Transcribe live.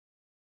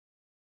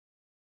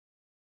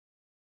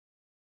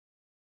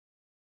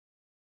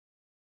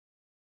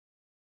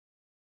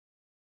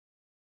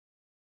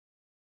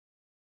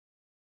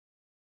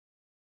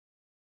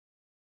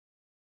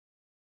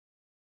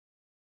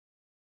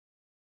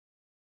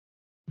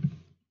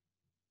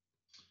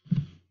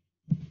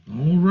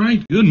All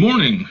right, good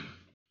morning.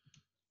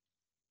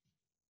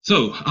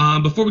 So,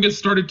 before we get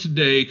started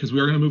today, because we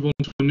are going to move on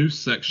to a new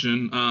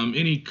section,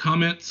 any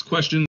comments,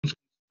 questions,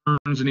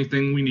 concerns,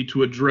 anything we need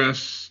to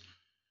address?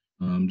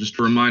 Just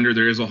a reminder,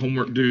 there is a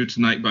homework due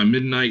tonight by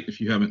midnight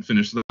if you haven't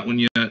finished that one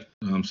yet.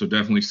 So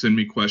definitely send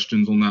me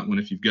questions on that one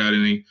if you've got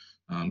any,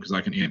 because I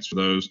can answer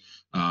those.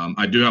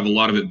 I do have a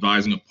lot of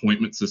advising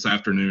appointments this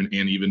afternoon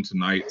and even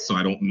tonight, so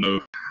I don't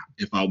know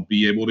if I'll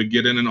be able to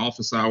get in an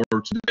office hour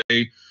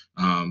today.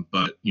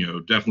 But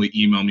definitely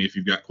email me if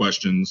you've got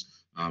questions.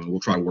 We'll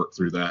try to work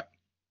through that.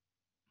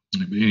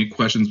 Any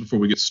questions before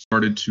we get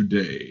started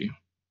today?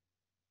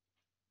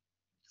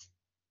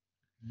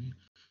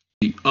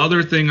 The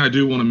other thing I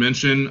do want to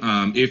mention,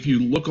 if you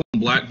look on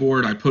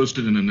Blackboard, I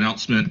posted an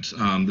announcement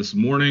this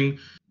morning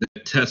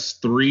that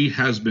test 3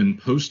 has been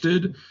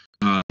posted.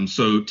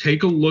 So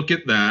take a look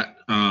at that.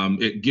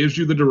 It gives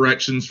you the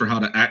directions for how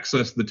to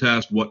access the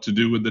test, what to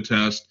do with the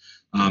test.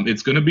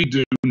 It's going to be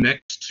due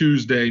next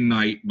Tuesday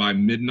night by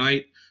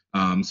midnight.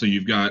 So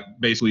you've got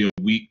basically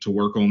a week to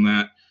work on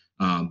that.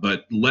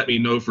 But let me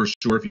know for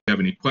sure if you have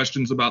any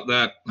questions about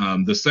that.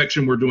 The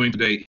section we're doing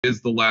today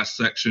is the last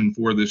section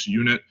for this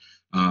unit.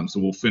 So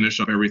we'll finish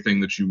up everything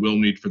that you will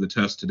need for the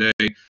test today.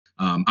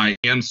 I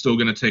am still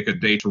going to take a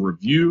day to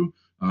review.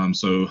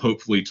 So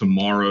hopefully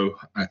tomorrow,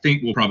 I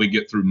think we'll probably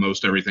get through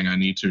most everything I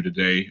need to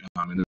today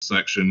in this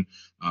section.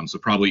 So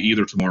probably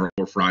either tomorrow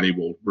or Friday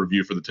we'll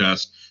review for the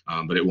test,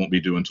 but it won't be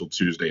due until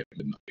Tuesday at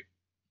midnight.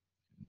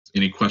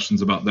 Any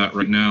questions about that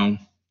right now?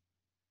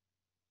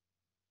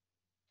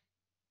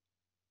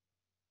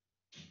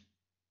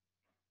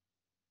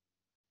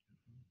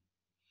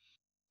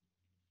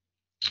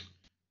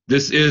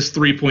 This is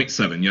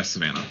 3.7. Yes,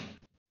 Savannah.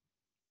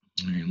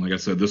 And like I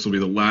said, this will be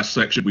the last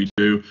section we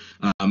do.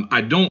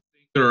 I don't think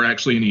there are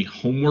actually any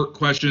homework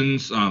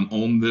questions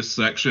on this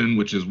section,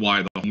 which is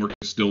why the homework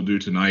is still due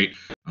tonight.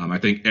 I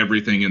think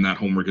everything in that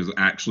homework is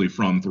actually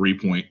from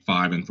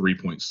 3.5 and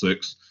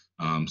 3.6.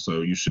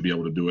 So you should be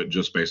able to do it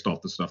just based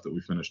off the stuff that we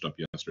finished up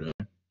yesterday.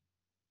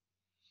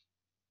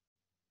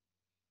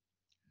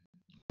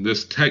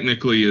 This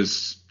technically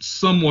is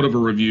somewhat of a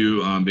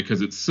review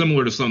because it's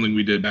similar to something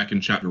we did back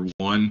in chapter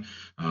 1,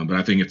 but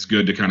I think it's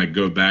good to kind of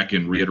go back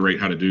and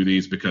reiterate how to do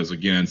these because,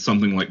 again,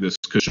 something like this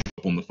could show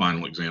up on the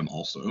final exam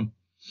also.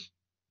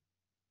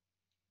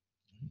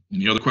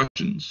 Any other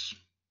questions?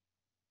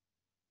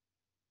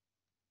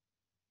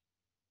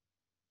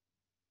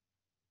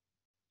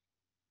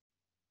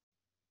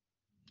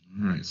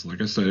 All right, so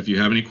like I said, if you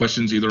have any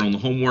questions either on the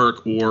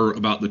homework or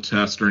about the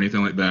test or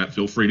anything like that,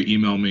 feel free to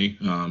email me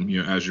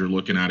as you're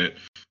looking at it,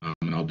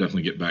 and I'll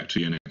definitely get back to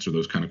you and answer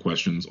those kind of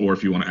questions. Or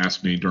if you want to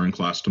ask me during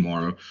class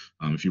tomorrow,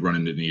 if you run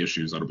into any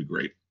issues, that'll be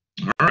great.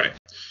 All right,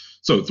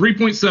 so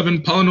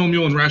 3.7,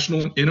 polynomial and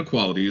rational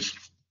inequalities.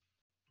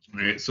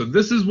 All right, so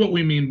this is what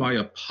we mean by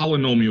a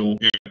polynomial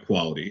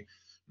inequality.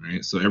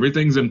 Right, so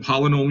everything's in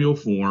polynomial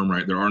form,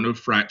 right? There are no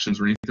fractions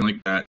or anything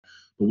like that.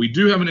 But we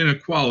do have an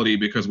inequality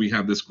because we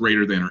have this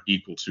greater than or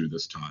equal to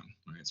this time.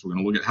 Right? So we're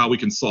going to look at how we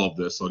can solve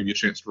this. So I'll give you a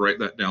chance to write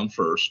that down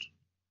first.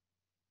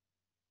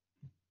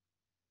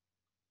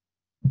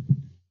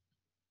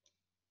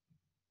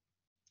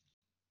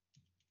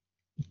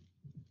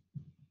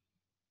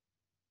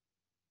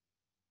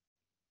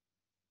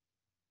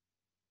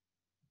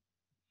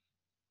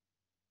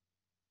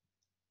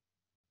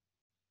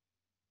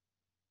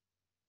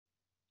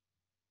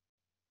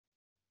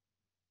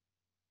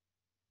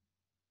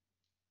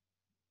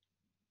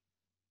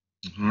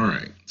 All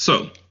right.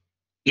 So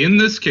in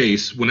this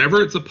case,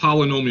 whenever it's a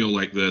polynomial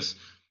like this,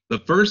 the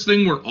first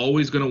thing we're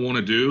always going to want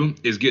to do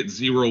is get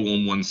 0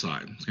 on one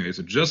side. Okay,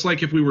 so just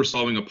like if we were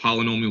solving a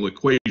polynomial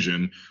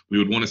equation, we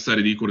would want to set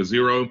it equal to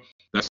 0.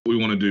 That's what we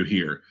want to do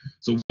here.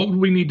 So what would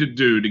we need to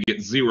do to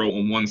get 0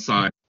 on one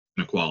side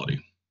of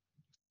inequality?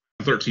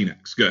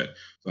 13x. Good.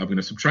 So I'm going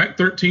to subtract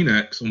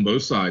 13x on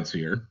both sides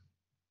here.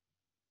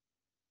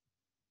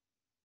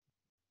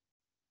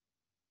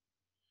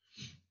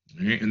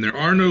 Right, and there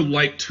are no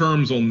like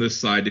terms on this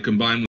side to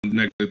combine with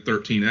negative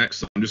 13x.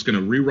 So I'm just going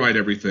to rewrite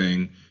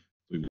everything.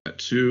 We've got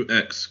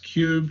 2x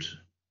cubed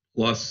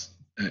plus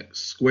x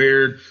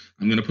squared.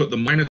 I'm going to put the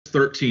minus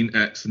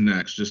 13x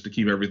next just to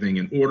keep everything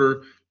in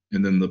order.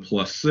 And then the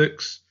plus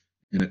 6.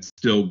 And it's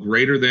still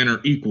greater than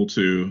or equal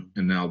to.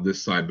 And now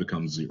this side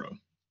becomes 0.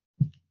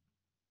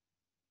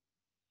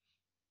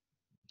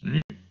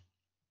 Right.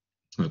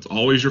 So that's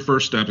always your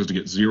first step, is to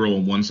get 0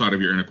 on one side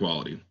of your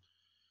inequality.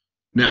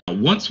 Now,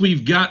 once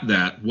we've got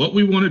that, what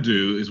we want to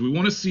do is we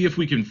want to see if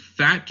we can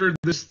factor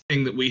this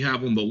thing that we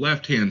have on the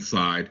left-hand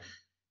side.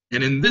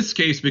 And in this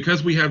case,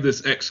 because we have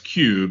this x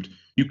cubed,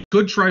 you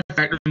could try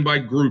factoring by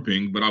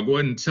grouping, but I'll go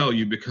ahead and tell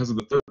you, because of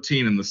the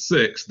 13 and the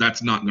 6,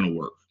 that's not going to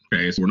work.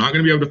 Okay, so we're not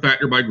going to be able to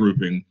factor by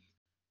grouping.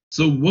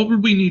 So what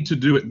would we need to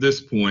do at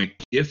this point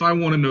if I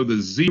want to know the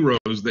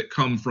zeros that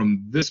come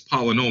from this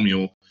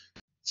polynomial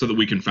so that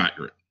we can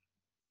factor it?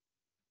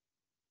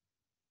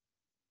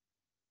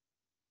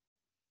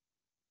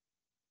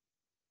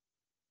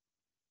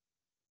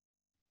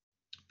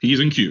 P's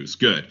and Q's,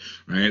 good.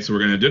 All right, so we're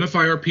going to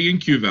identify our P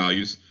and Q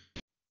values.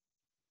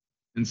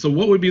 And so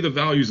what would be the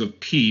values of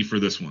P for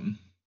this one?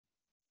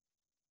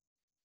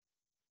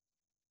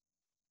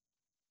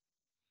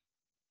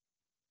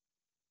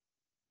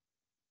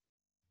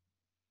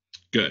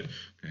 Good.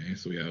 Okay,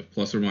 so we have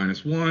plus or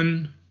minus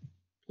 1,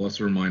 plus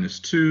or minus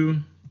 2,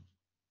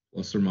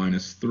 plus or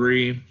minus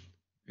 3,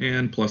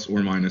 and plus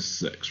or minus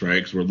 6, right?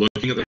 Because we're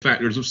looking at the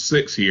factors of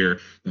 6 here.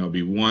 That would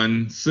be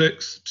 1,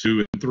 6,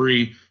 2, and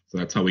 3. So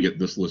that's how we get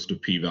this list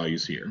of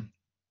p-values here.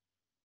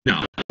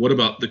 Now, what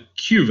about the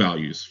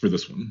q-values for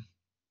this one?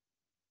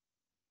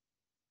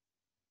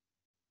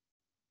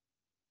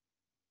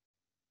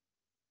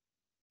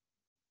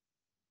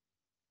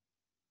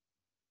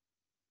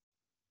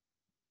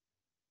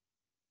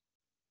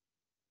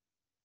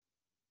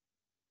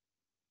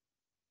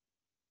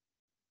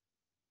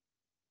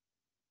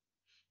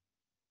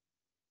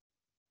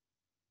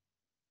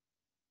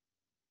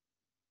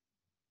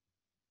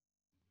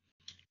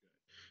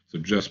 So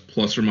just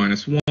plus or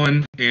minus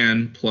 1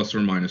 and plus or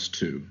minus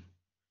 2.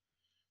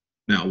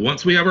 Now,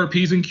 once we have our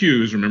p's and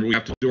q's, remember we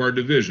have to do our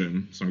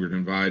division. So I'm going to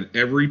divide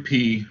every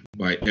p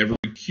by every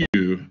q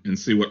and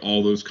see what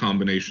all those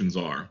combinations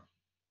are.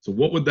 So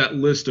what would that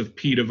list of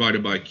p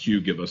divided by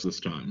q give us this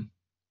time?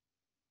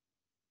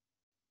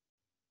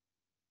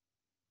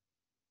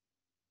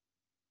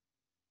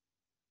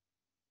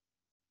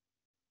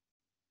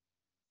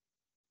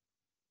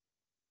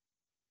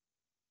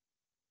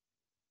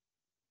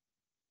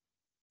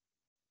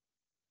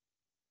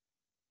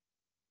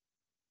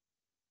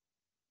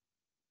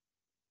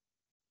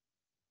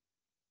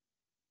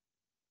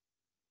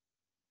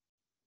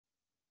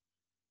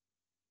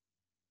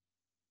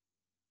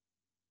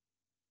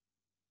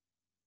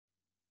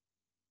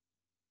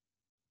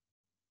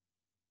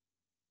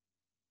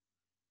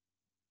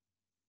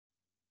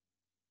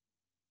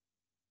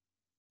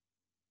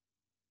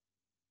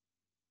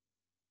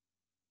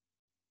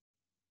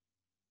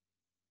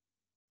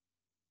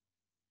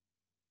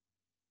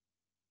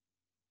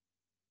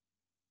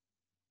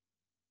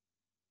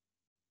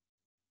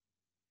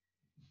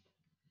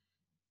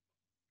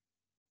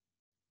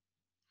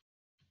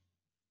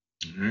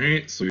 All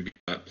right, so we've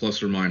got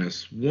plus or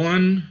minus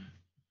 1,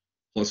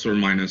 plus or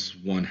minus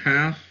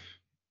 1/2,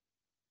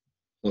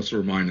 plus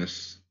or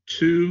minus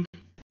 2,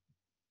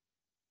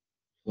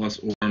 plus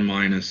or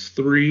minus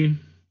 3,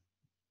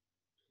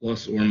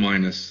 plus or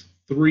minus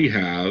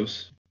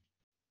 3/2,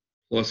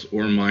 plus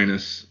or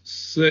minus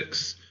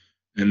 6,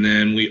 and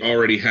then we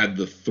already had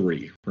the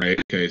 3, right?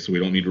 Okay, so we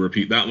don't need to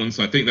repeat that one.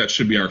 So I think that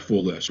should be our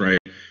full list, right?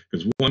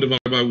 Because 1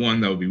 divided by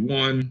 1, that would be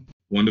 1.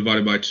 1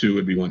 divided by 2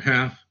 would be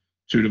 1/2.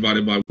 2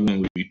 divided by 1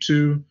 would be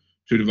 2.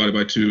 2 divided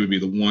by 2 would be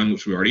the 1,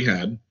 which we already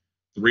had.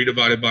 3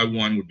 divided by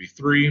 1 would be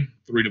 3.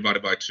 3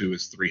 divided by 2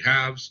 is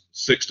 3/2.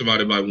 6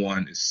 divided by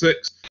 1 is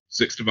 6.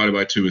 6 divided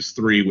by 2 is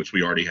 3, which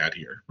we already had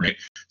here, right?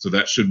 So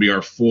that should be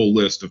our full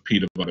list of p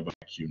divided by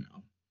q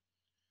now.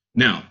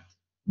 Now,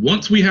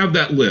 once we have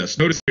that list,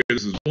 notice here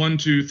this is 1,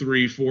 2,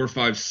 3, 4,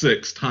 5,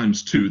 6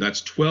 times 2.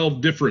 That's 12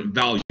 different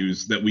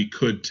values that we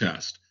could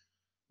test.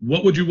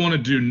 What would you want to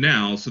do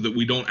now so that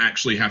we don't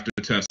actually have to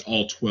test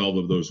all 12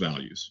 of those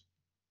values?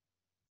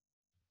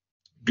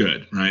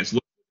 Good, right? So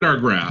look at our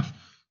graph.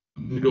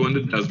 I'm going to go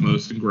into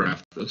Desmos and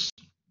graph this.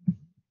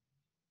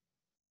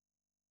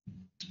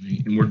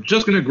 And we're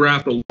just going to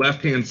graph the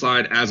left-hand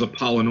side as a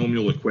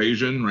polynomial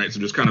equation, right? So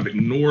just kind of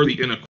ignore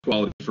the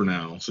inequality for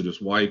now. So just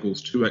y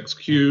equals 2x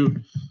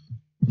cubed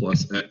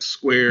plus x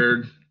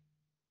squared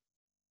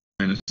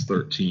minus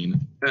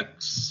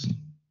 13x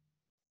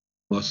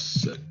plus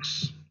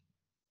 6.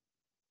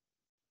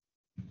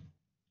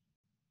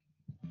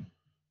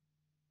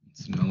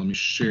 So now let me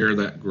share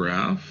that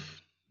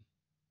graph.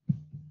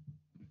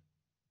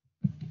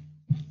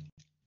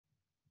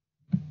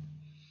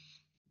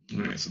 All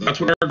right, so that's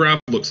what our graph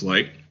looks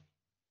like.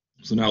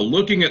 So now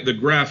looking at the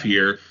graph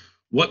here,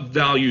 what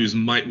values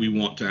might we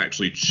want to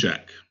actually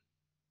check?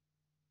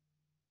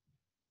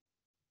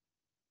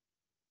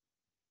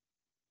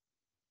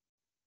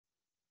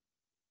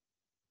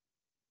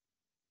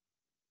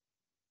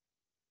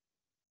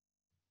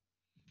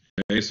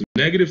 Okay, so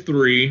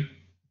 -3,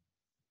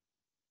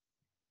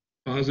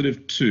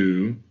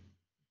 +2.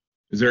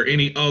 Is there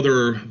any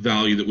other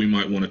value that we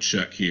might want to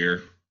check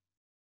here?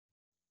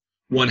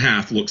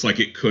 1/2 looks like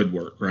it could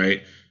work,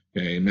 right?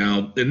 Okay,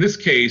 now in this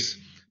case,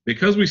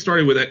 because we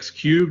started with x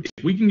cubed,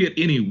 if we can get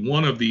any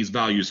one of these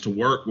values to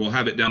work, we'll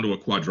have it down to a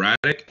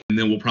quadratic, and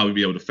then we'll probably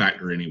be able to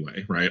factor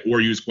anyway, right?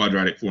 Or use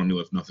quadratic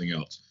formula if nothing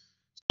else.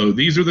 So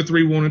these are the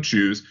 3 we want to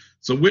choose.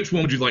 So which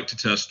one would you like to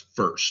test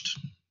first?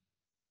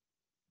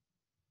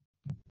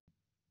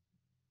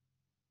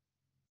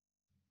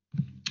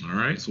 All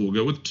right, so we'll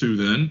go with 2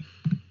 then.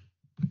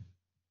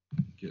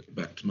 Get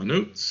back to my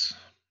notes.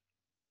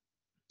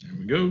 There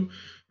we go.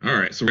 All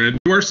right, so we're going to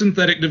do our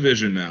synthetic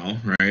division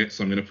now, right?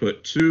 So I'm going to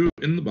put 2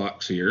 in the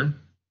box here.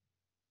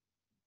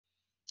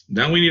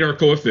 Now we need our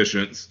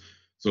coefficients.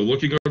 So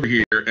looking over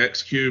here,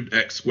 x cubed,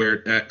 x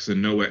squared, x, and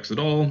no x at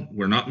all.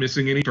 We're not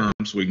missing any terms,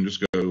 so we can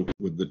just go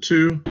with the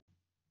 2,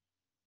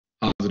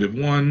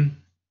 +1,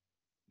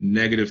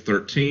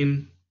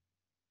 -13,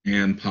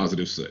 and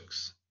positive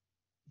 6.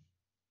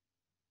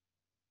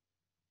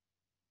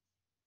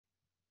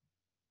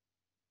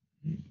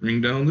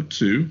 Bring down the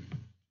 2.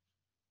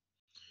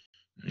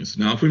 Okay,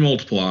 so now if we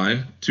multiply,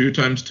 2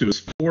 times 2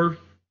 is 4.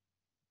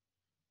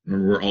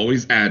 Remember, we're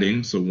always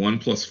adding, so 1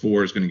 plus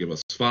 4 is going to give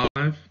us 5.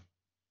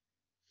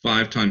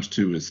 5 times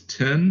 2 is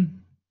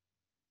 10.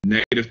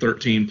 Negative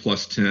 13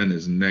 plus 10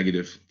 is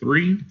negative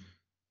 3.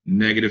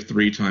 Negative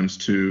 3 times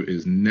 2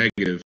 is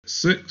negative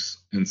 6.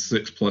 And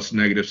 6 plus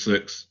negative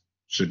 6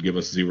 should give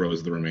us 0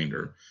 as the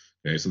remainder.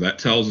 Okay, so that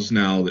tells us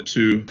now that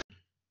 2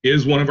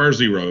 is one of our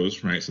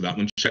zeros, right? So that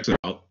one checks it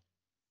out.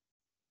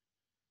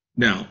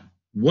 Now,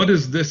 what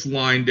does this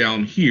line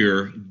down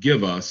here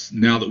give us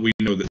now that we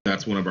know that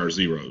that's one of our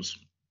zeros?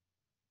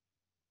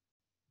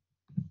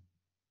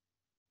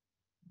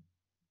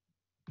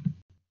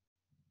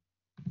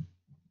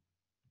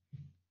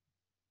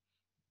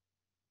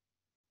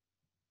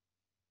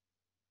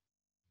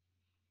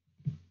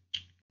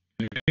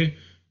 Okay.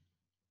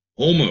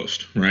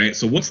 Almost, right?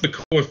 So what's the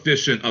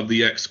coefficient of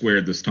the x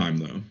squared this time,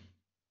 though?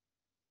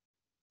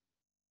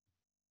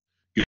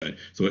 Good.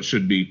 So it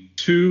should be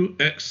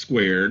 2x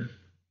squared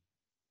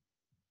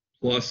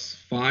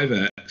plus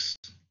 5x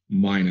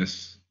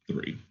minus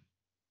 3.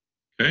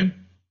 Okay?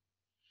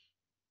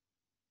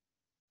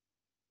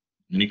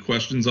 Any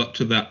questions up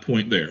to that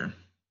point there?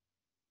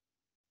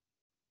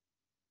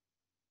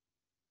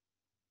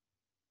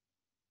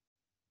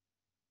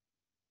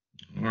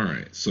 All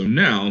right, so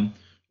now,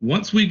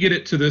 once we get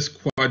it to this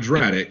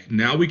quadratic,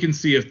 now we can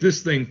see if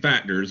this thing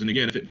factors. And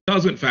again, if it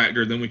doesn't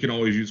factor, then we can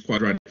always use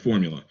quadratic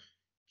formula.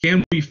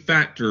 Can we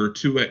factor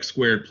 2x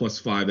squared plus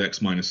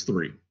 5x minus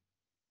 3?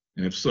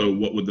 And if so,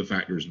 what would the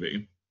factors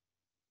be?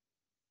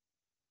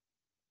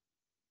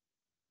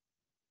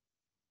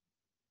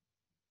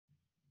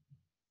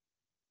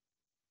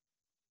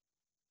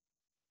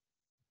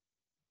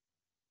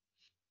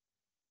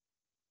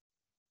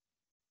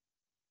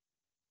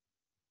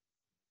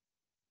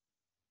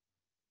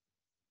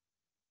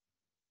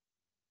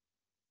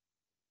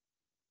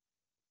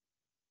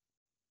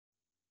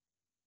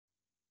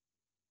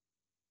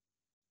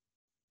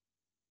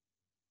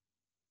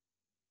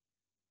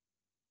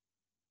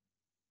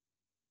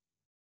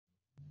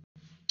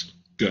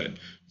 Good.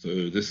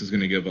 So this is going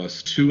to give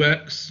us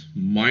 2x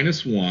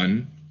minus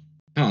 1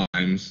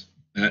 times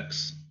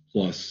x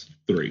plus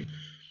 3.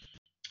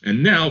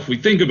 And now if we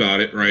think about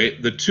it, right,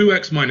 the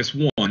 2x minus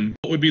 1,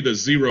 what would be the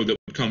 0 that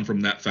would come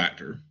from that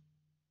factor?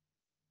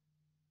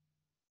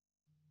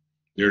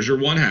 There's your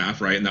 1/2,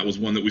 right? And that was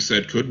one that we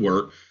said could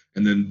work.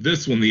 And then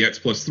this one, the x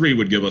plus 3,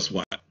 would give us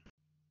what?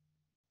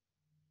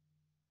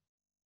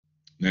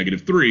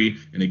 Negative 3.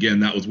 And again,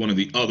 that was one of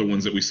the other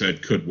ones that we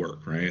said could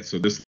work, right? So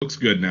this looks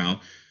good now.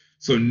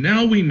 So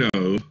now we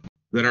know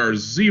that our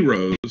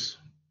zeros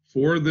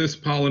for this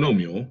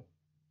polynomial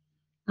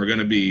are going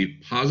to be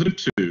positive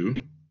 2,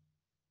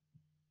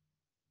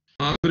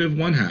 positive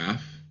 1/2,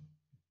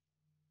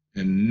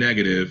 and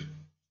negative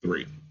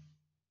 3.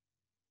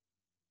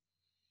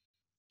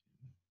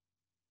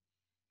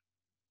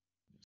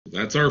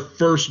 That's our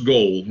first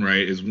goal,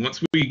 right? Is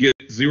once we get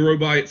 0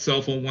 by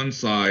itself on one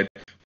side,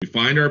 we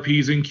find our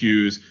P's and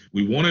Q's,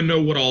 we want to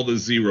know what all the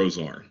zeros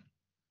are.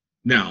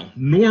 Now,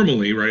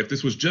 normally, right, if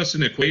this was just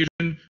an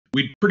equation,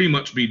 we'd pretty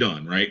much be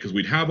done, right? Because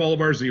we'd have all of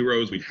our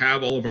zeros, we'd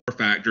have all of our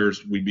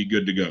factors, we'd be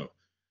good to go.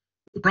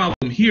 The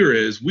problem here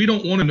is we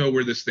don't want to know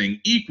where this thing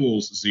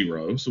equals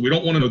 0, so we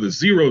don't want to know the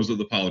zeros of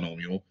the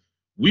polynomial.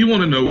 We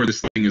want to know where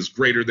this thing is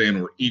greater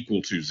than or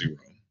equal to 0.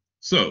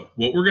 So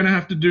what we're going to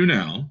have to do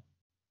now,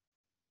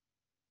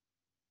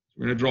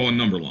 we're going to draw a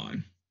number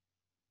line.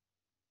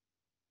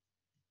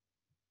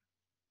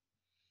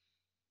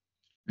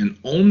 And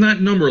on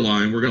that number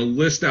line, we're going to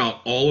list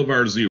out all of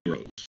our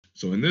zeros.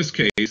 So in this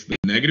case, the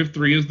negative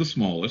 3 is the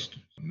smallest. So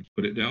I'm going to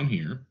put it down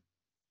here.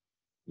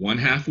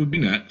 1/2 would be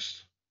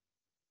next.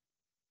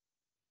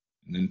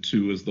 And then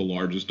 2 is the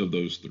largest of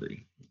those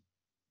 3.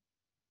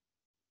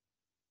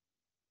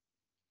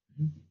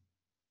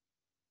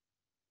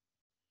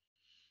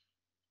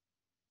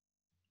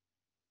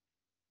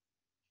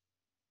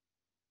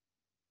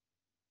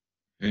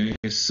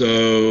 Okay,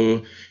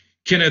 so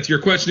Kenneth, your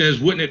question is,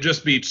 wouldn't it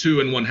just be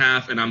 2 and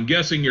 1/2? And I'm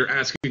guessing you're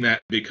asking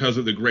that because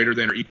of the greater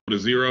than or equal to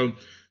 0.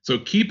 So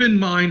keep in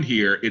mind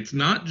here, it's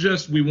not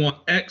just we want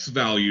x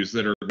values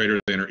that are greater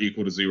than or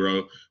equal to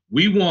 0.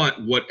 We want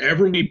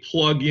whatever we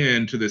plug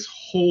into this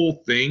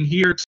whole thing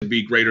here to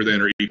be greater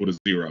than or equal to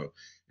 0.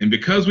 And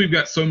because we've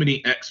got so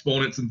many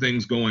exponents and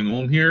things going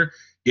on here,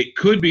 it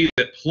could be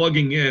that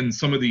plugging in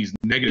some of these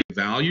negative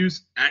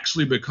values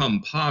actually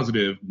become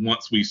positive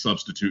once we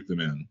substitute them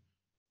in.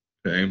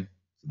 Okay,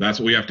 so that's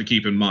what we have to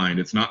keep in mind.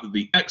 It's not that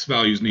the x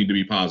values need to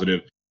be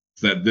positive,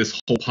 it's that this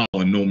whole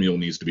polynomial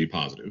needs to be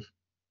positive.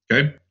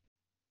 Okay?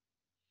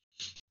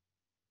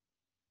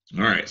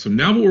 All right, so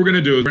now what we're going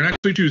to do is we're going to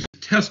actually choose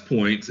test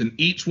points in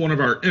each one of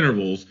our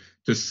intervals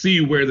to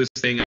see where this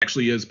thing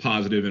actually is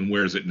positive and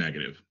where is it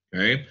negative.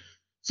 Okay?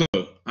 So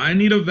I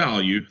need a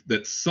value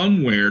that's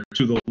somewhere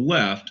to the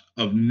left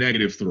of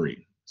negative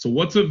 3. So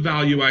what's a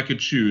value I could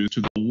choose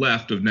to the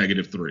left of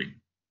 -3.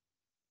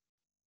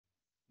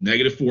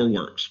 -4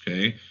 works,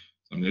 okay?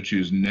 So I'm going to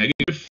choose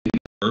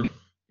 -4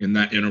 in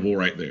that interval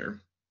right there.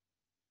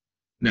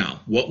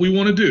 Now, what we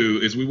want to do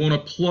is we want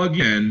to plug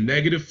in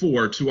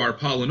 -4 to our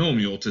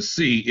polynomial to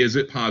see is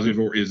it positive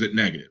or is it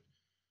negative.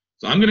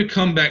 So I'm going to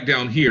come back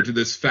down here to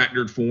this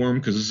factored form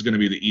because this is going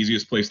to be the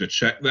easiest place to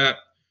check that.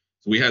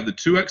 So we had the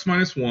 2x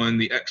minus 1,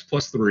 the x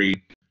plus 3.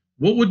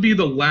 What would be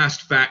the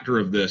last factor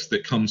of this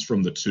that comes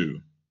from the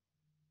 2?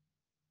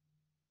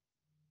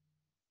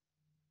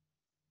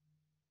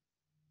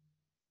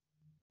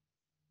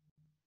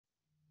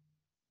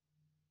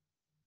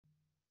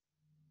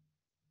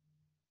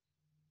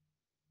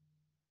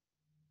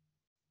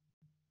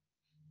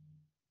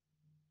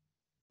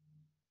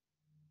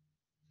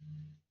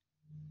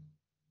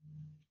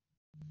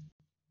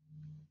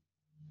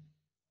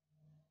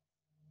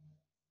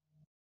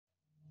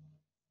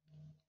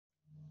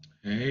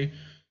 Okay,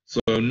 so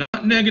not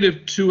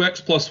 -2x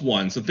plus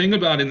 1. So think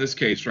about in this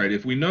case, right?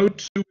 If we know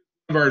 2 is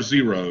one of our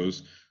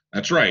zeros,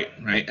 that's right?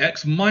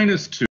 X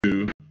minus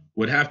 2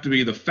 would have to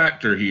be the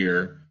factor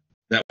here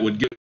that would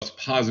give us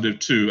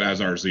 +2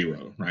 as our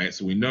 0, right?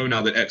 So we know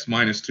now that x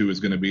minus 2 is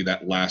going to be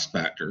that last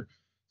factor.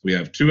 So we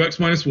have 2x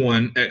minus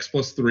 1, x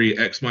plus 3,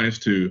 x minus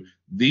 2.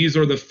 These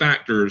are the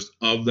factors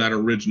of that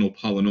original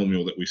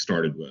polynomial that we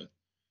started with.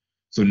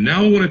 So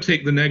now I want to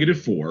take the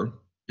 -4,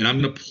 and I'm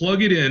going to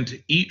plug it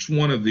into each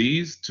one of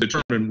these to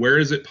determine where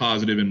is it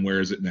positive and where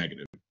is it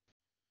negative.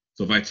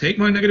 So if I take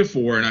my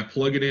 -4 and I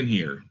plug it in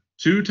here,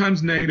 2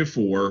 times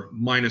 -4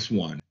 minus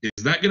 1,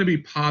 is that going to be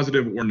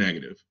positive or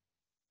negative?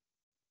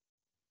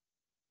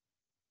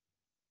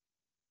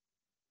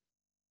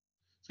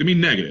 It's going to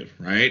be negative,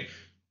 right?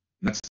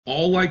 And that's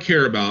all I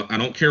care about. I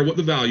don't care what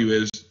the value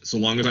is, so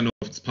long as I know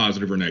if it's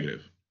positive or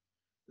negative.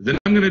 Then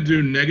I'm going to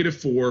do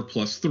 -4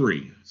 plus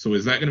 3. So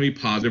is that going to be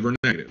positive or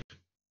negative?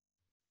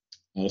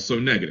 Also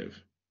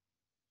negative.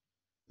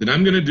 Then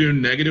I'm going to do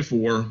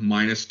 -4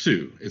 minus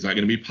 2. Is that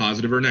going to be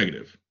positive or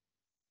negative?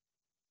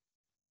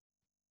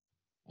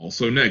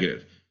 Also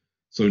negative.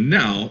 So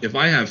now, if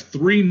I have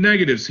 3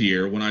 negatives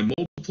here, when I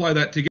multiply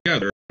that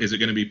together, is it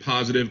going to be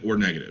positive or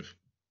negative?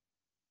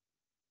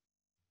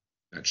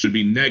 That should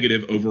be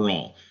negative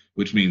overall,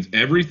 which means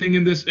everything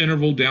in this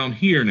interval down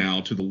here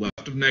now to the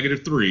left of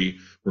 -3,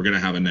 we're going to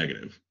have a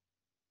negative.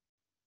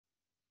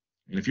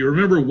 And if you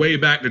remember way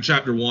back to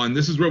chapter 1,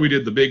 this is where we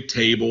did the big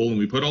table and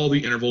we put all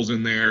the intervals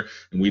in there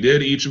and we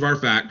did each of our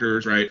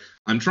factors, right?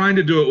 I'm trying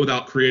to do it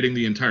without creating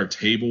the entire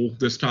table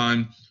this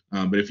time.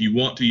 But if you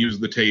want to use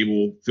the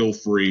table, feel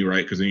free,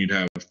 right? Because then you'd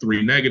have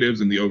 3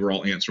 negatives and the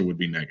overall answer would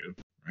be negative,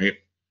 right?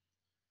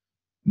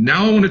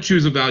 Now I want to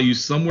choose a value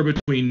somewhere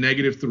between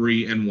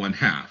 -3 and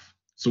 1/2.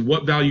 So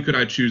what value could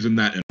I choose in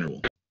that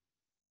interval?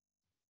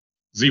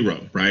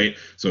 0, right?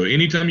 So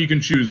anytime you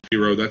can choose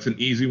 0, that's an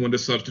easy one to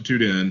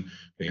substitute in,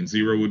 and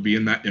 0 would be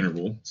in that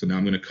interval. So now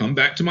I'm going to come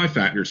back to my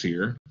factors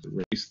here,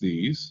 erase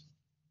these.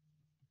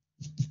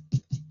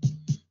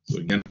 So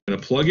again, I'm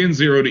going to plug in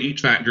 0 to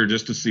each factor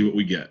just to see what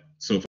we get.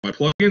 So if I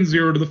plug in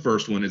 0 to the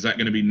first one, is that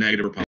going to be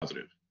negative or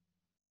positive?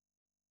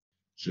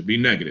 Should be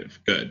negative.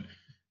 Good.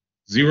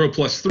 0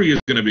 plus 3 is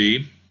going to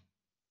be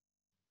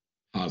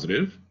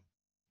positive.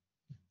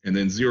 And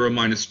then 0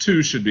 minus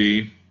 2 should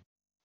be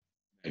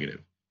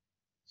negative.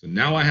 So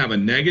now I have a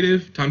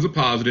negative times a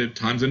positive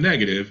times a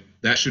negative.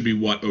 That should be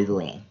what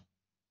overall?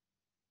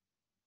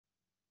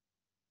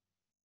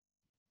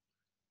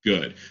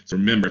 Good. So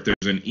remember, if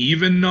there's an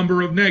even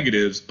number of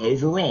negatives,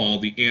 overall,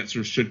 the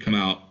answer should come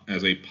out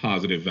as a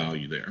positive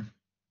value there.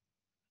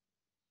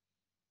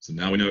 So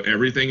now we know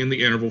everything in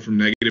the interval from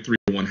 -3 to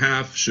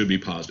 1/2 should be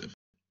positive.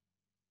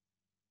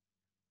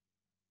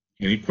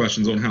 Any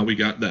questions on how we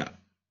got that?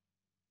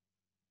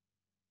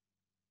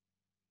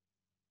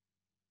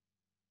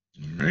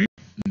 All right.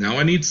 Now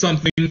I need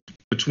something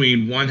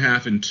between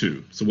 1/2 and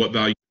 2. So what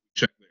value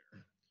check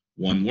there?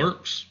 1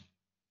 works.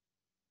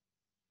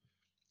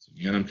 So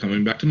again, I'm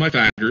coming back to my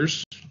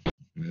factors.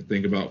 I'm going to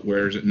think about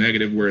where is it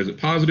negative, where is it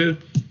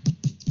positive.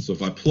 So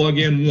if I plug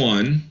in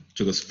 1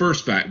 to this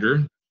first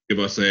factor, give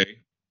us a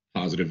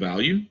positive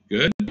value.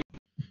 Good.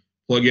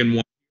 Plug in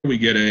 1, we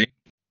get a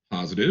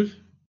positive,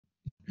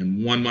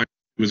 and 1 minus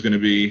 2 is going to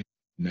be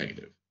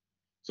negative.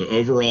 So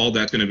overall,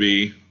 that's going to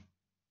be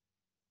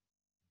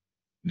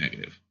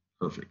negative.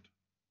 Perfect.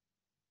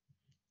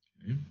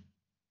 Okay.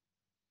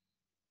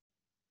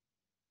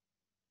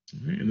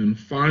 All right, and then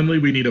finally,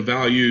 we need a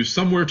value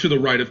somewhere to the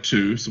right of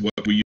 2. So what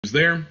do we use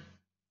there?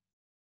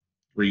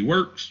 3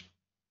 works.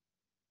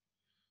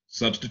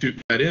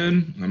 Substitute that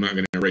in. I'm not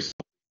going to erase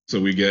it. So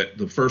we get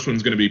the first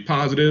one's going to be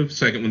positive,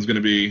 second one's going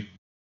to be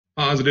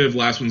positive,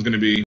 last one's going to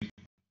be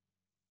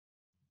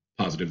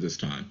positive this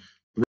time.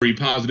 3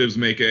 positives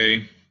make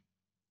a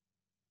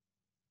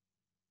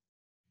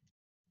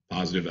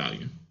positive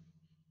value.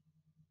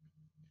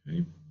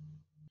 Okay.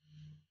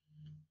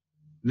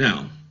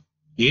 Now,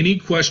 any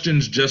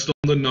questions just on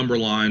the number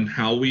line,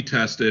 how we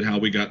tested, how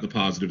we got the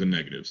positive and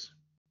negatives?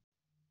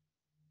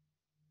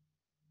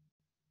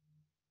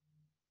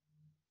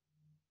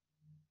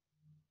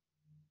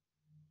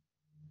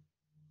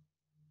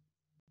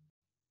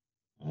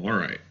 All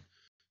right.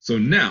 So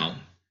now,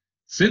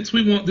 since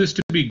we want this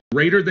to be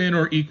greater than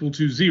or equal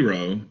to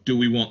 0, do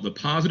we want the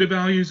positive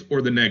values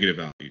or the negative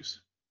values?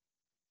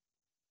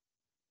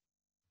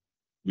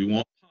 We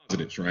want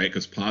positives, right?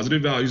 Because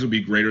positive values will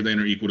be greater than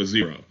or equal to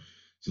 0.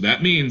 So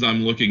that means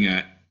I'm looking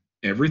at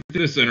everything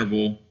in this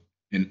interval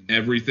and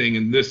everything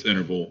in this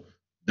interval.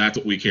 That's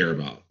what we care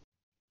about.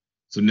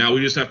 So now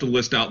we just have to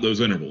list out those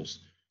intervals.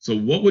 So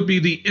what would be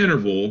the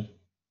interval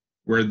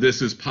where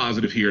this is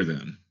positive here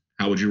then?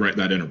 How would you write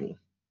that interval?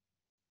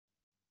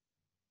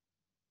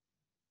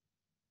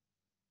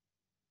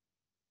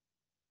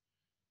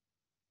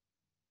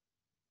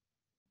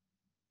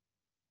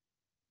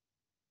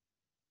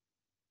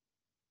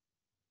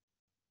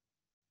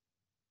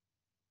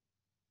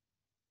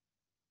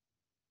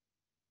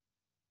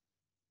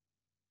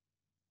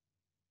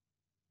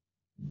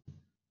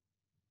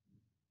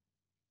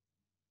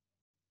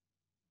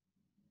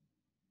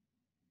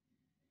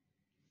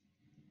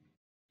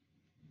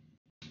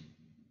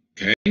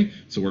 Okay,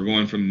 so we're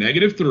going from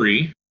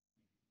 -3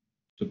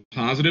 to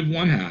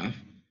 +1/2.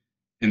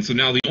 And so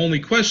now the only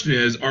question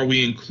is, are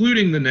we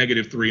including the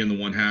 -3 in the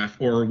 1/2,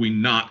 or are we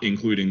not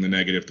including the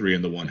 -3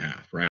 in the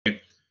 1/2,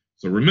 right?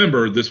 So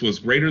remember, this was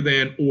greater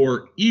than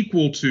or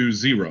equal to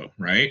 0,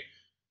 right?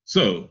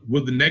 So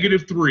would the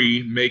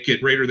 -3 make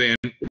it greater than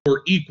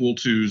or equal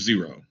to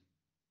 0?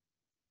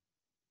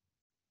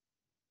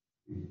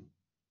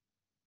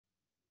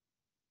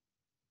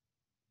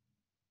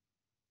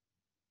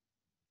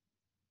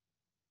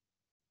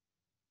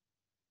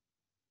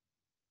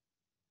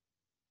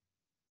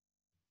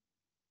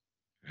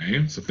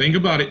 Okay, so think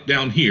about it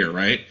down here,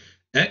 right?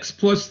 X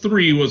plus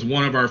 3 was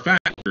one of our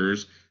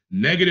factors.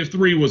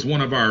 -3 was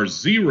one of our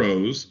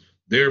zeros.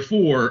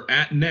 Therefore,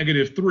 at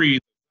 -3, the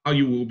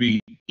value will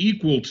be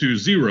equal to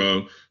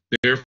 0.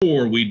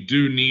 Therefore, we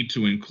do need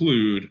to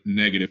include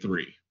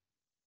 -3.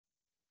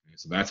 Okay,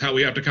 so that's how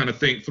we have to kind of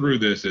think through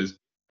this is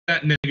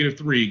that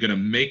 -3 going to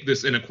make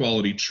this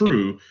inequality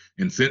true?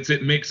 And since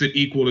it makes it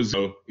equal to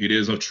 0, it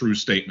is a true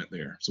statement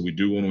there. So we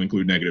do want to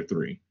include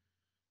 -3.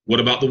 What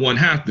about the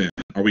 1/2 then?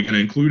 Are we going to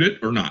include it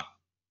or not?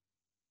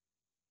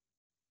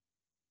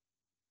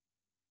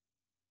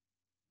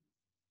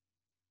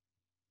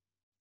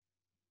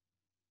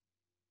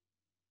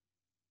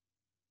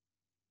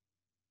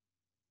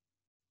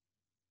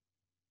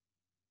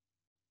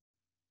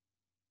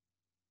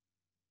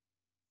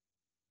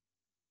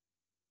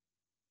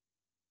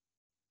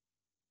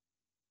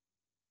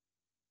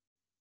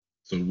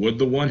 So would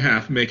the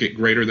 1/2 make it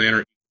greater than or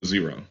equal to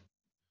 0?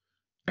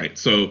 Right.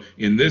 So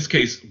in this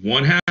case,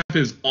 1/2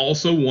 is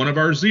also one of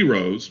our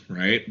zeros,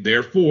 right?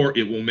 Therefore,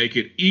 it will make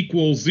it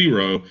equal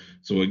 0.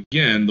 So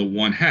again, the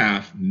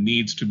 1/2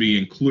 needs to be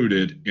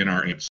included in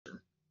our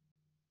answer.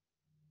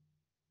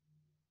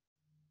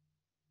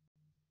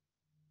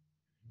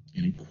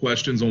 Any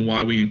questions on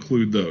why we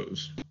include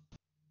those?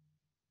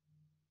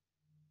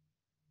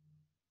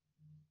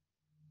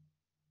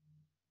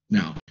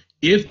 Now,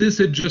 if this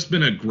had just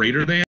been a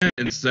greater than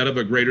instead of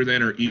a greater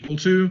than or equal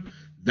to,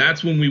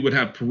 that's when we would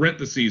have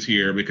parentheses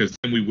here because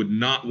then we would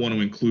not want to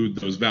include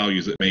those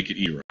values that make it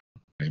zero.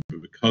 Okay?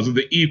 But because of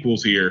the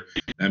equals here,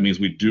 that means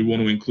we do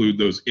want to include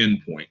those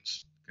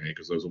endpoints, okay?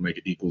 Because those will make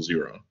it equal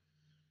 0.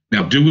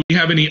 Now, do we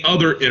have any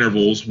other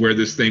intervals where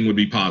this thing would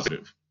be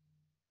positive?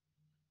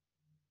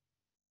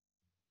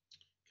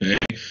 Okay,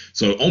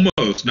 so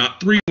almost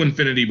not 3 to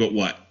infinity, but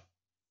what?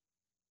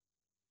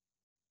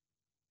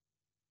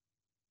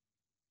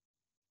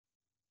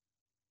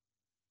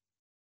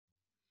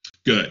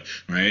 Good,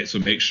 right? So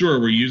make sure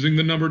we're using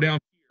the number down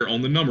here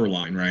on the number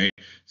line, right?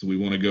 So we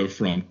want to go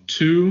from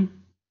 2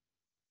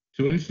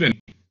 to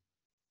infinity.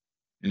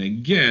 And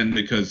again,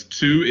 because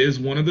 2 is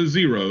one of the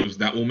zeros,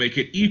 that will make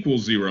it equal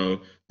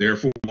 0.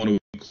 Therefore, we want to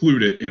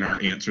include it in our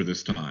answer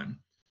this time.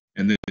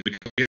 And then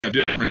because we have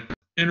different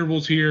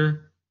intervals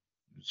here,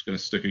 I'm just going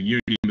to stick a union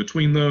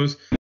between those.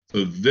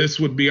 So this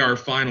would be our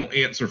final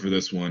answer for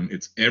this one.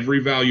 It's every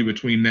value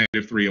between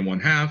 -3 and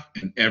 1/2,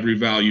 and every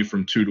value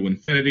from 2 to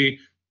infinity.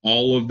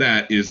 All of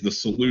that is the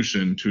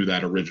solution to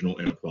that original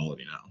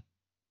inequality now.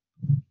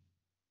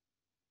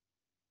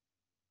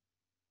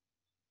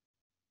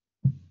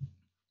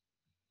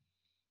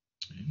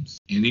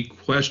 Any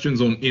questions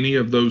on any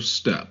of those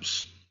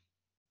steps?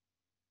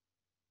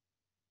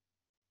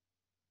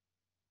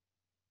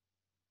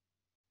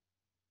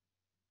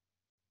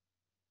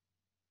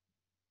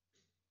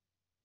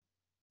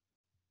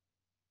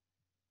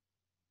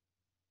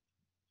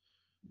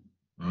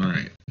 All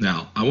right.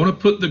 Now, I want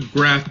to put the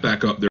graph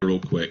back up there real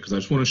quick because I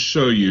just want to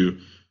show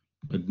you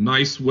a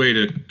nice way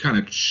to kind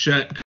of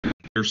check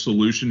your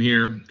solution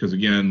here. Because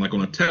again, like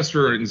on a test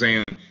or an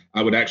exam,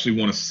 I would actually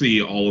want to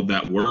see all of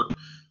that work.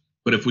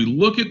 But if we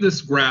look at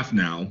this graph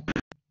now,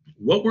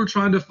 what we're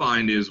trying to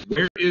find is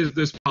where is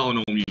this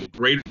polynomial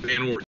greater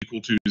than or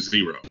equal to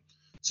 0?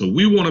 So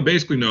we want to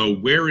basically know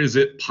where is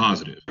it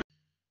positive.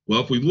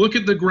 Well, if we look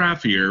at the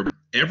graph here,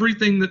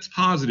 everything that's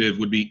positive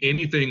would be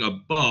anything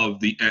above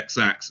the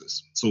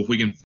x-axis. So if we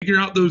can figure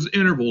out those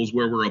intervals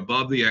where we're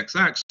above the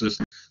x-axis,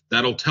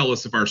 that'll tell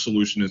us if our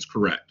solution is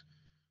correct.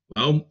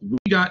 Well, we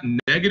got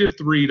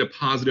 -3 to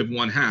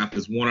 +1/2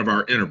 as one of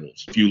our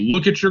intervals. If you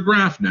look at your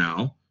graph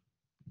now,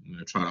 I'm going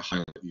to try to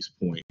highlight these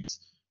points.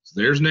 So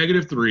there's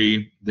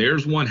 -3,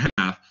 there's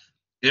 1/2.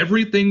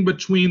 Everything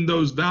between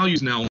those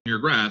values now on your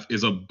graph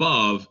is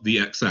above the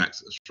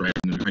x-axis, right?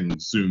 And I can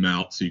zoom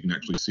out so you can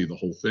actually see the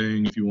whole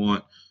thing if you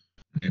want.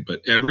 Okay,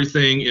 but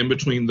everything in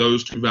between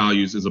those two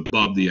values is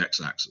above the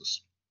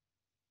x-axis.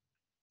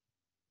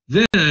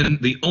 Then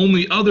the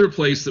only other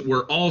place that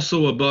we're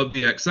also above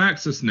the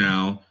x-axis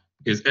now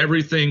is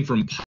everything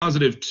from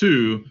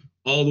 +2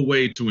 all the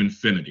way to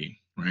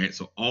infinity, right?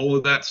 So all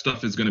of that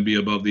stuff is going to be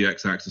above the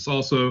x-axis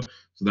also.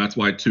 So that's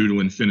why 2 to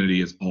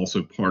infinity is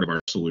also part of our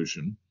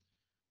solution.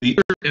 The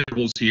other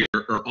intervals here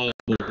are all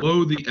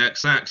below the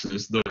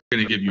x-axis. They're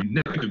going to give you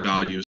negative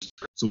values,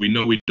 so we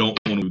know we don't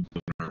want to move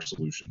them in our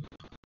solution.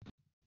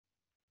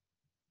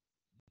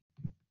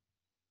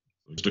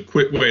 Just a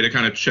quick way to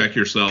kind of check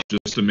yourself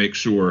just to make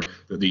sure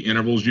that the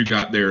intervals you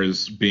got there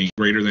as being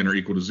greater than or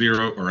equal to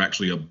 0 are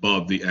actually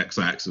above the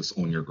x-axis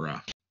on your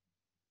graph.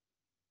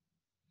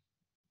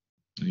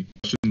 Any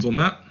questions on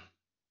that?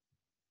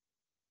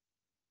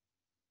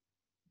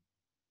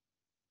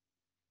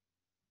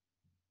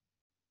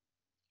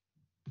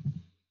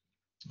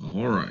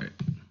 All right.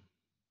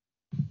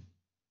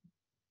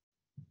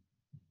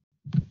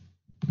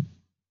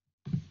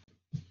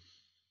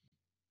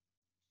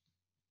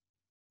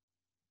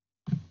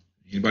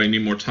 Anybody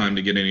need more time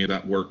to get any of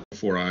that work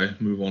before I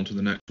move on to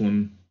the next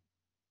one?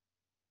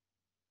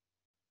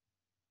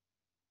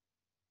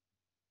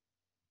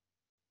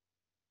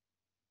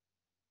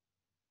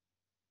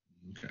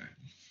 Okay.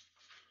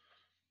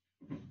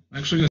 I'm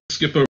actually going to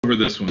skip over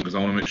this one because I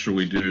want to make sure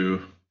we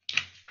do.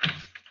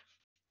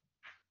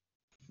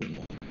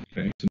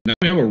 Okay, so now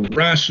we have a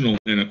rational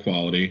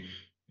inequality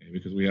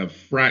because we have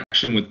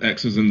fraction with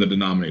x's in the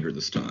denominator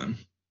this time.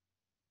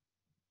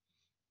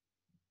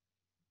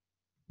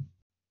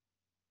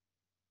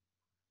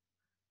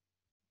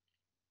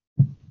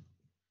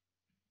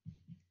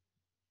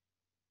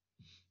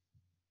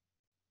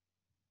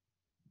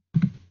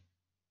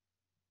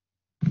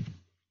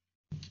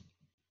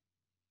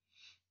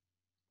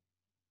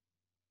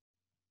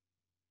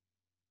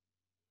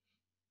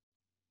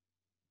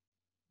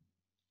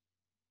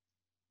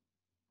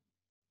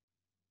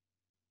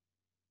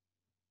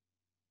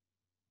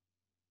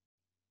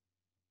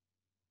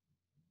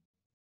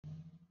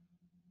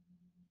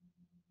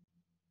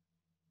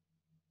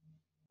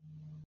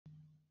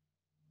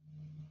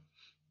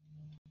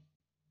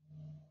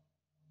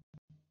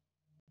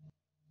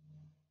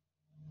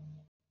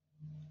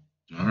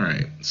 All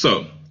right,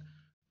 so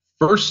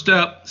first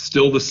step,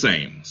 still the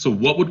same. So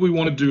what would we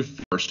want to do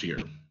first here?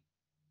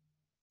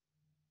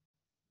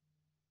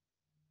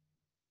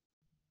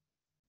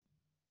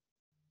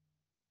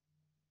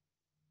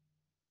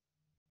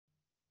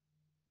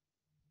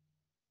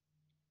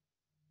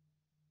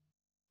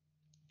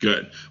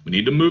 Good. We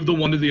need to move the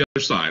 1 to the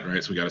other side,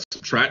 right? So we got to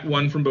subtract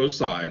 1 from both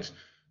sides.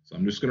 So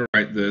I'm just going to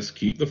write this,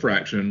 keep the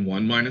fraction,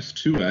 1 minus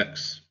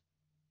 2x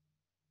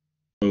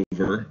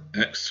over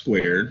x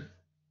squared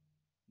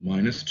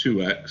minus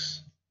 2x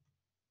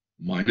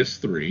minus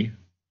 3.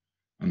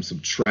 I'm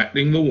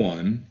subtracting the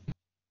 1,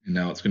 and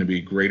now it's going to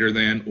be greater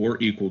than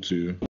or equal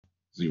to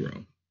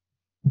 0.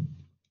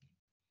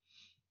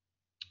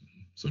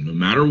 So no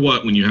matter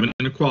what, when you have an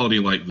inequality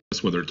like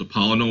this, whether it's a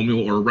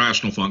polynomial or a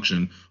rational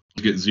function,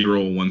 you get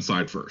 0 on one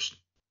side first.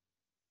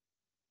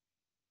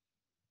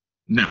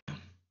 Now,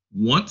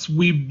 once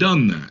we've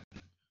done that,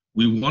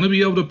 we want to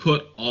be able to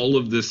put all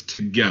of this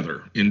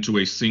together into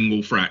a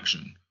single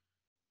fraction.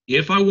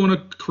 If I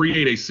want to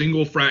create a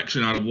single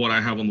fraction out of what I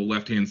have on the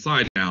left-hand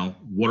side now,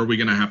 what are we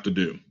going to have to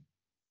do?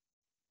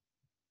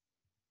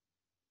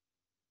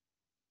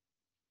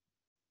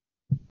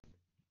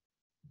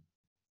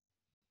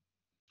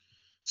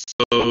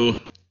 So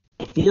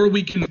before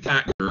we can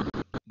factor,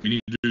 we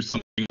need to do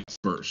something else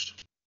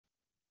first.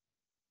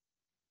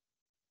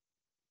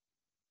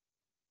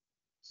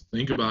 So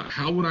think about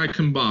how would I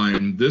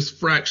combine this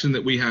fraction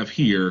that we have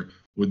here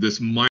with this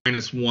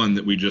 -1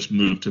 that we just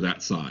moved to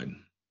that side?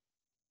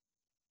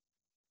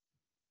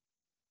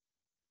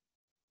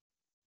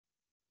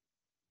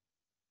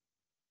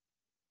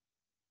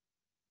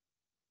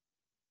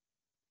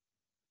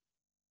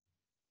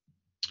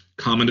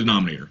 Common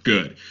denominator,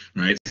 good,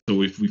 right?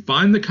 So if we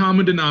find the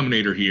common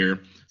denominator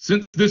here,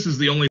 since this is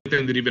the only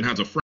thing that even has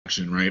a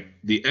fraction, right?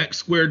 The x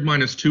squared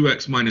minus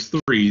 2x minus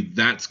 3,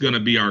 that's going to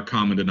be our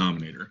common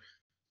denominator.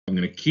 I'm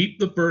going to keep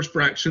the first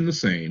fraction the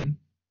same.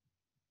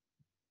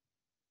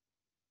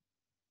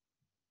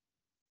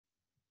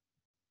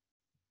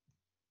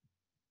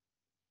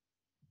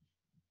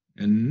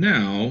 And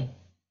now,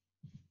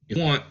 if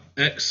I want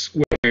x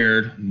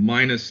squared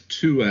minus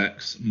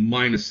 2x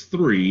minus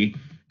 3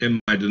 in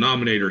my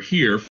denominator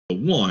here for the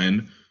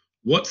 1,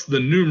 what's the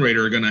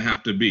numerator going to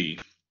have to be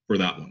for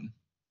that one?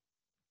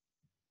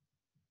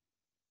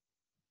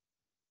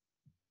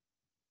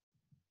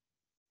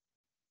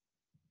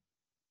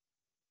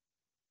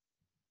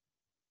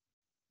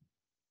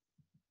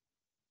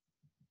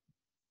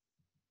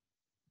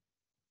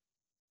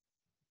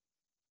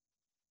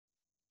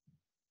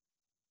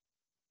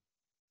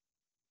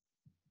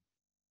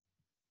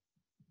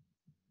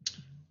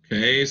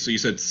 Okay, so you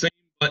said same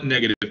but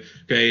negative.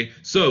 Okay,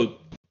 so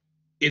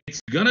it's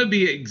going to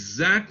be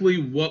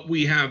exactly what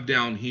we have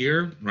down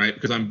here, right?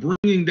 Because I'm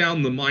bringing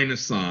down the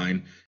minus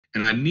sign,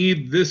 and I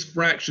need this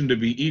fraction to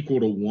be equal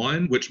to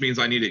 1, which means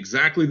I need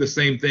exactly the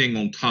same thing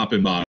on top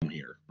and bottom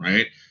here,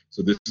 right?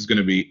 So this is going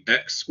to be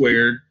x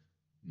squared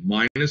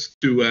minus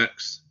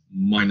 2x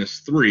minus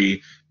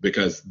 3,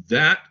 because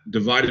that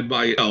divided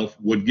by itself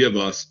would give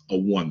us a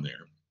 1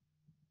 there.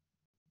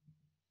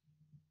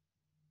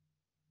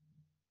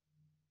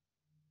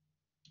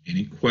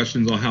 Any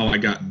questions on how I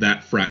got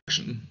that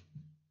fraction?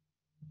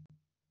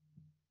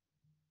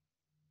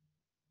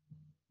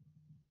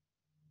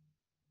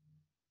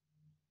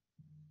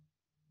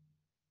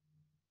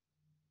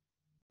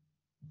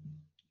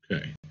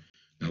 Okay,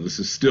 now this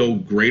is still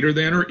greater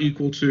than or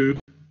equal to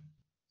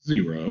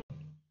 0.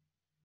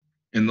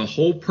 And the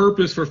whole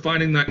purpose for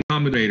finding that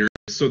combinator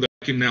is so that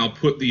I can now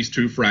put these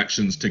two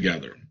fractions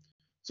together.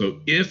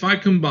 So if I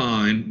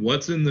combine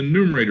what's in the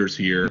numerators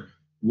here,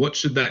 what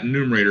should that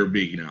numerator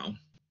be now?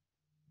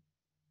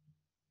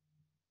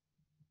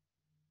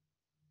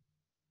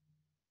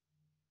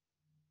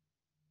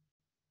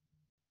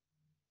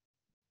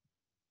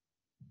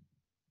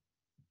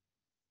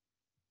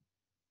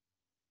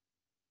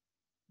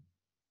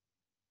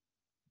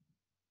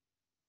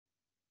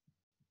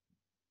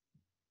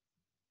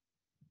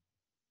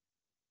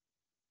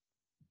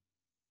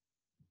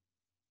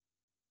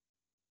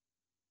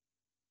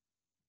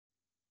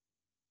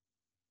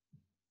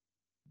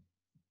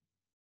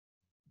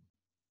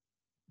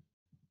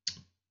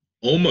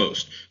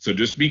 Almost. So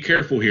just be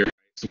careful here.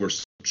 So we're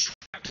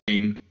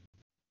subtracting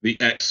the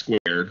x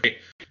squared, right?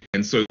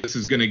 And so this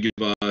is going to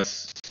give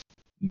us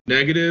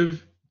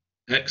negative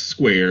x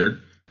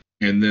squared,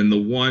 and then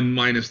the 1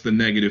 minus the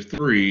negative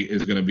 3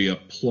 is going to be a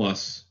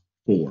plus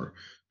 4.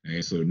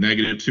 Okay, so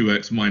negative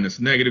 2x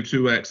minus negative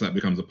 2x, that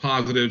becomes a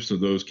positive, so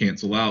those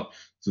cancel out.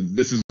 So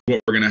this is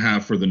what we're going to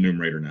have for the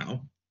numerator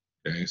now.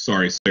 Okay,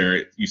 sorry,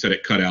 Sarah, you said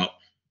it cut out.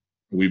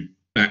 Are we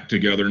back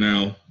together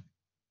now?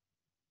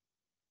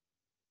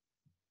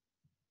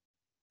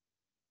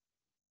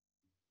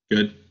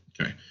 Good?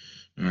 Okay.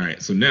 All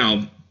right, so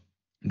now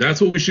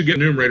that's what we should get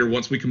numerator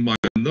once we combine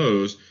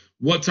those.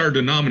 What's our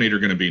denominator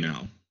going to be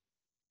now?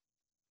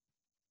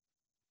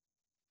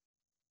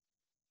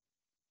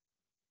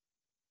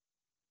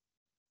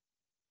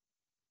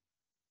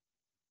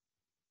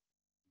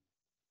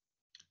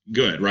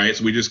 Good, right?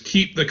 So we just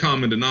keep the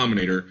common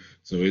denominator.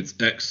 So it's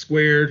x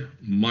squared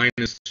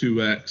minus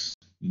 2x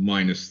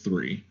minus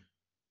 3.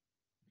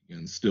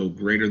 Again, still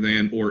greater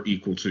than or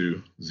equal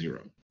to 0.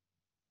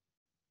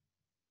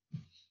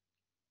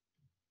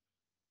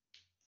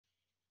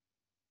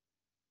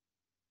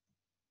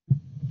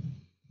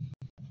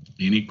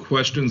 Any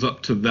questions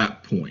up to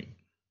that point?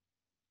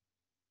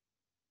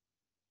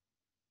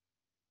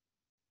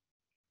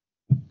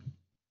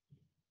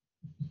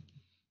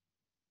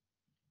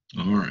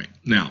 All right.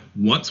 Now,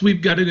 once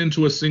we've got it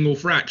into a single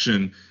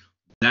fraction,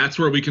 that's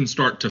where we can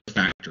start to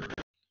factor.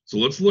 So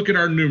let's look at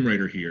our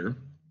numerator here.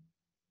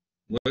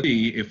 Let's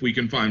see if we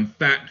can find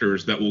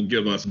factors that will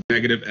give us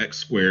negative x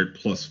squared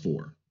plus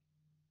 4.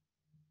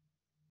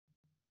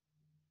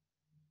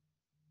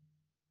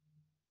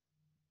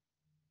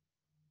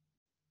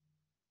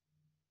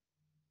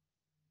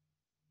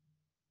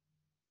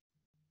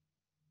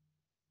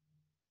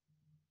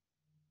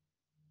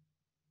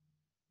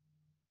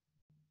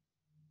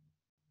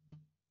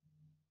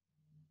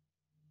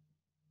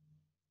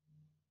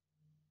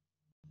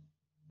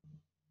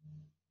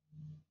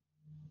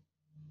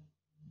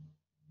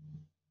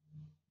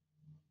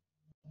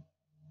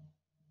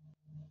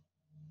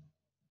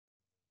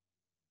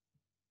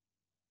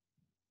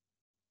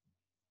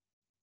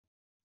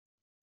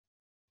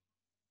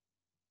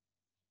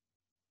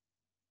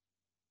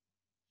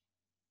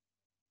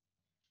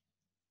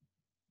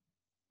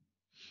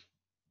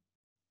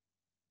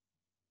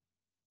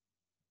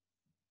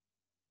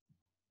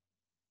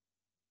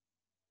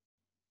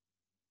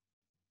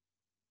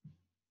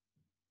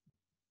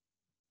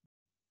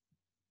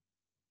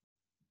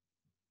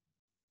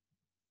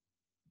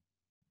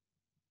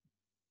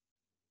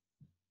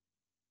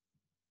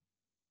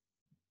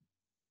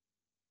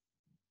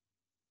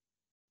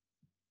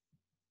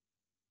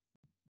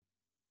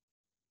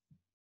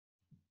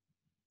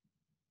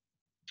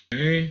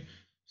 Okay,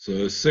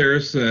 so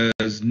Sarah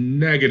says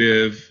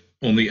negative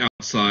on the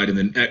outside and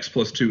then x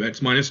plus 2,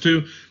 x minus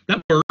 2. That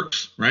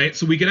works, right?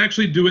 So we can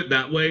actually do it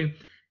that way.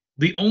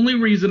 The only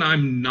reason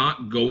I'm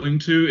not going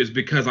to is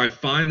because I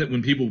find that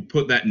when people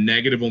put that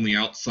negative on the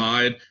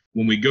outside,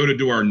 when we go to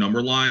do our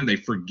number line, they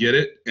forget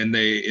it and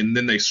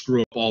then they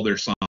screw up all their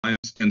signs.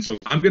 And so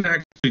I'm going to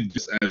actually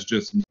just as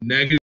just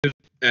negative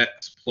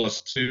x plus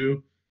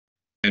 2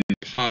 and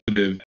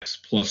positive x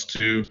plus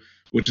 2,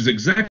 which is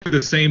exactly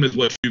the same as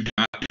what you've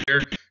got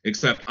here,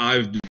 except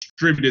I've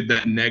distributed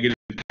that negative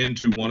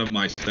into one of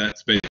my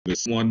sets. Basically,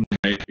 this one,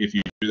 right? If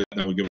you do that,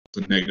 that would give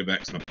us a negative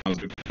x and a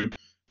positive 2.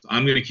 So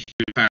I'm going to keep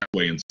it that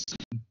way instead.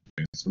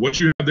 Okay, so what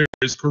you have there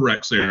is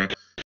correct, Sarah.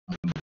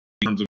 In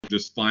terms of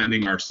just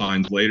finding our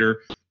signs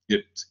later,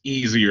 it's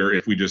easier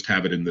if we just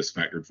have it in this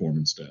factored form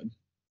instead.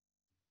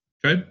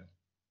 Okay?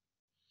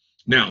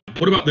 Now,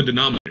 what about the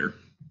denominator?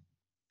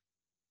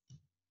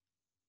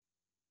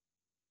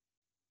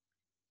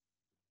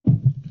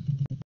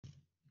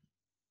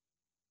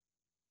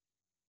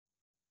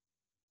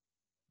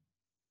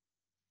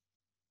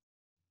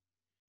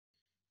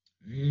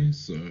 Okay,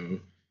 so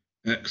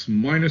x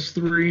minus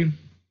 3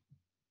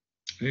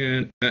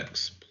 and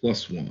x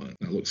plus 1.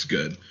 That looks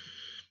good.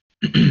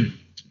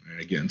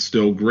 Again,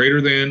 still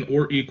greater than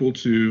or equal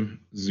to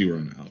 0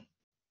 now.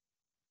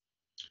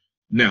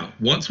 Now,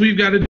 once we've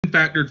got it in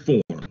factored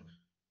form,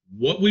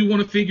 what we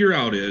want to figure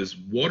out is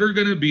what are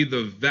going to be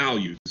the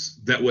values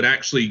that would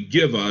actually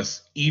give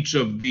us each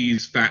of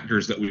these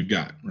factors that we've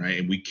got, right?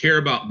 And we care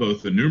about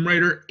both the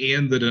numerator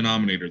and the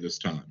denominator this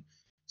time.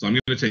 So I'm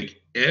going to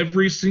take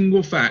every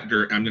single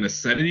factor, I'm going to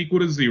set it equal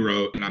to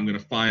 0, and I'm going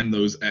to find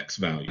those x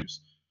values.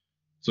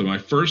 So my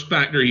first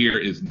factor here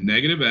is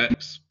negative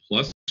x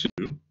plus 2.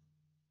 I'm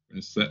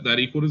going to set that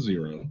equal to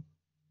 0. And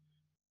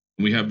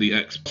we have the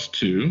x plus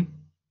 2,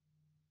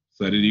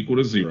 set it equal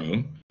to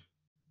 0.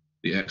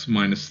 The x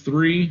minus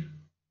 3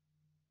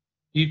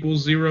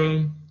 equals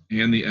 0,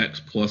 and the x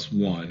plus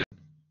 1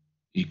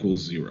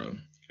 equals 0.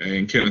 Okay,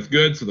 and Kenneth,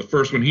 good. So the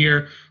first one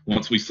here,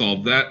 once we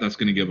solve that, that's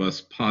going to give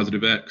us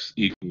positive x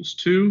equals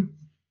 2.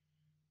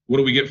 What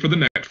do we get for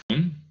the next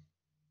one?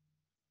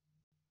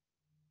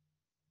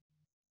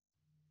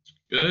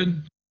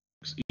 Good.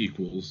 X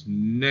equals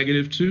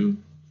negative 2.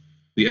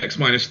 The x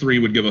minus 3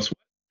 would give us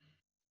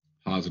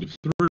positive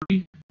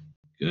 3.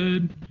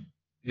 Good.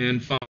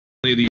 And finally,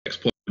 the x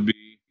plus would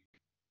be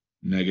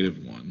negative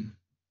 1.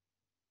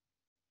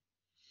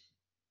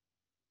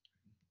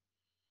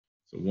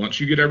 So once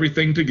you get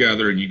everything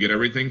together and you get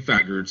everything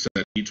factored,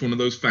 set each one of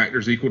those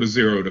factors equal to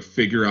 0 to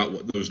figure out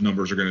what those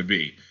numbers are going to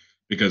be.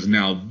 Because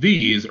now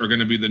these are going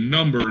to be the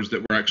numbers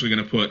that we're actually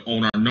going to put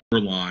on our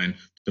number line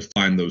to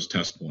find those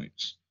test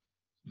points.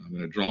 I'm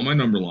going to draw my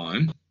number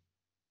line.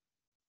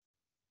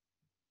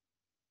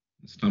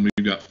 This time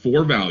we've got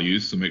 4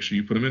 values, so make sure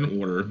you put them in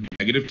order.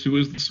 Negative 2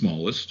 is the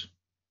smallest.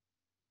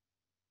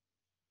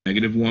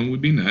 Negative 1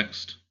 would be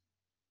next.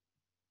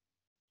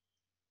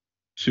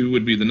 2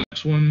 would be the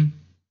next one.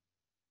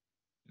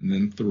 And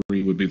then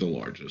 3 would be the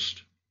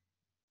largest.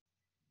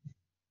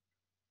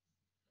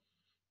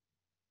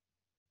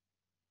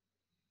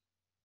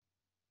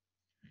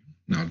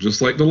 Now,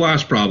 just like the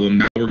last problem,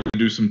 now we're going to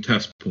do some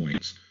test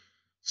points.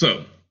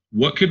 So,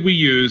 what could we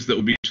use that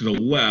would be to the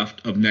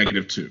left of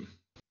negative 2?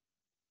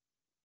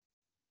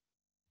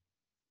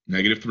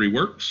 Negative 3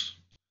 works.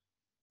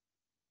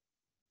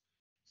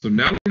 So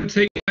now we're going to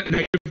take that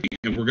negative 3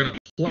 and we're going to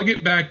plug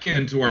it back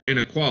into our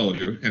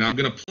inequality, and I'm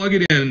going to plug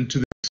it into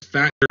this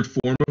factored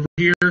form over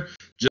here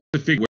just to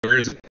figure where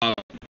is it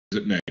positive, is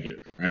it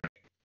negative. Right?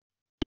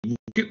 Look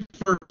at the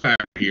first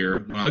factor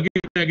here. I'll get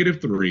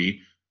negative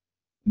 3.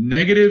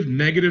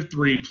 Negative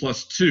 3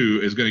 plus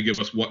 2 is going to give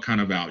us what kind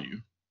of value?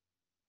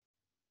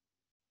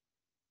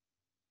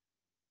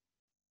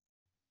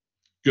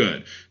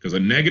 Good, because a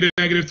negative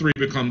 3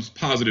 becomes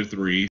positive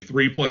 3.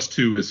 3 plus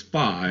 2 is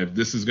 5.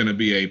 This is going to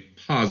be a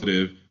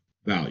positive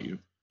value.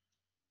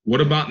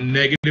 What about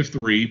negative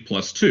 3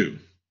 plus 2?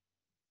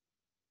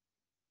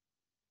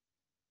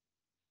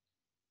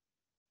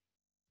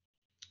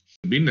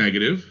 Should be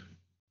negative.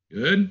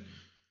 Good.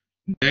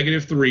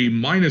 Negative 3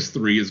 minus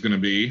 3 is going to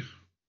be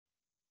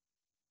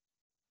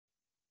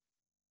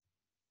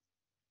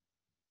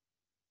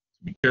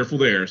be careful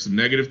there. So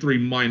negative 3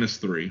 minus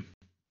 3.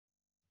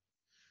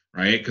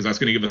 Right? Because that's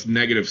going to give us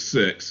negative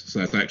 6. So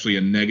that's actually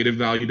a negative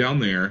value down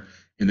there.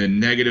 And then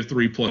negative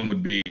 3 plus 1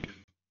 would be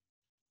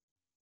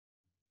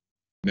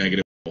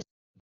negative.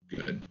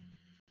 Good.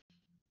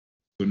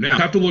 So now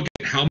we have to look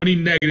at how many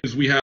negatives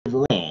we have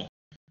overall.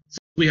 So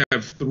we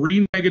have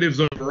 3 negatives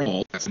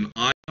overall. That's an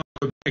odd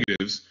number of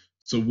negatives.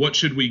 So what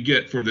should we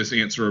get for this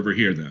answer over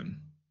here then?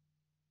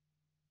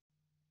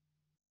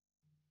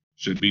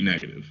 Should be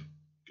negative.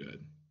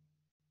 Good.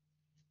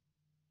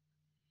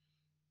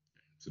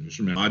 So just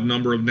remember, odd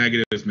number of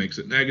negatives makes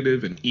it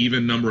negative, and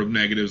even number of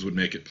negatives would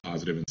make it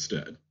positive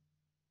instead.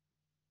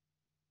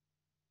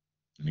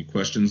 Any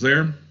questions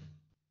there?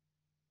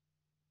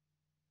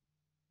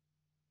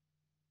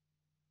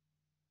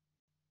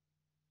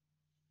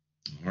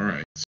 All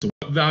right, so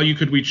what value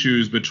could we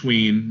choose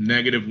between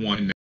negative 1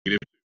 and negative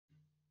 2?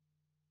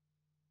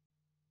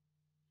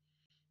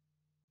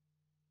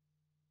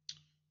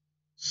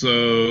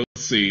 So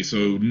let's see,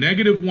 so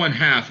negative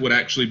 1/2 would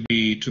actually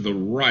be to the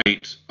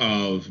right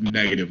of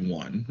negative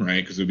 1,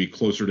 right? Because it would be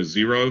closer to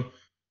 0.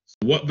 So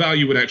what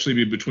value would actually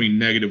be between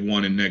negative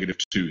 1 and negative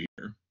 2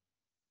 here?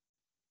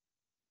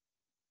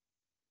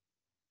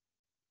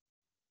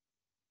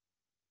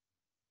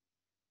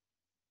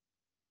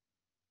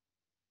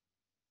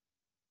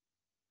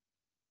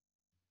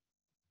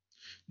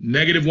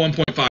 Negative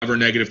 1.5 or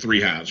negative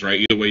 3/2, right?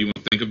 Either way you want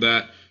to think of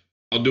that.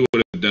 I'll do it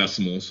as a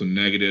decimal, so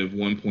negative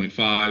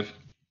 1.5.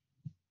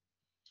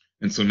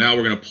 And so now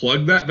we're going to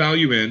plug that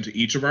value into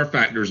each of our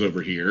factors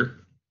over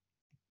here.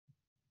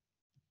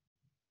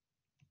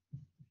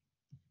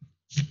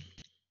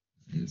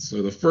 And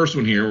so the first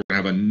one here, we're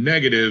going to have a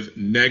negative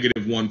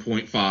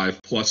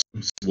 1.5 plus,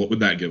 what would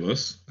that give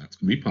us? That's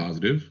going to be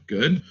positive.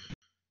 Good.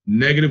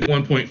 Negative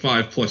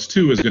 1.5 plus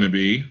 2 is going to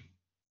be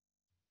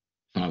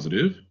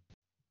positive.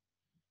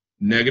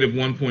 Negative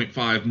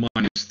 1.5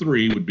 minus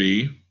 3 would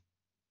be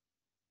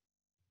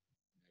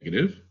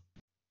negative.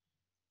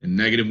 And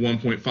negative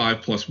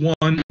 1.5 plus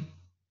 1,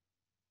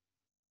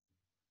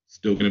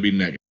 still going to be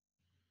negative.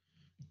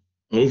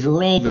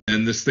 Overall,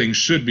 then, this thing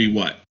should be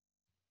what?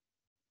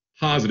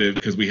 Positive,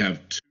 because we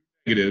have two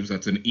negatives.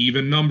 That's an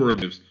even number of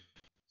negatives.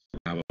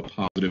 Have a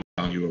positive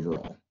value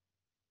overall.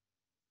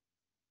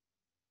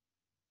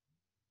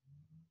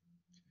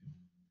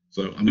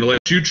 So I'm going to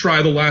let you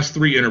try the last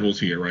three intervals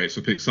here, right?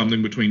 So pick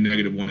something between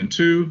negative 1 and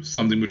 2,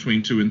 something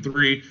between 2 and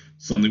 3,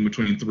 something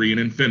between 3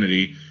 and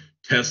infinity.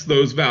 Test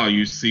those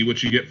values, see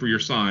what you get for your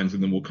signs,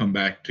 and then we'll come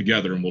back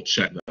together and we'll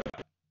check that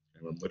out.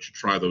 And I'll let you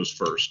try those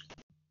first.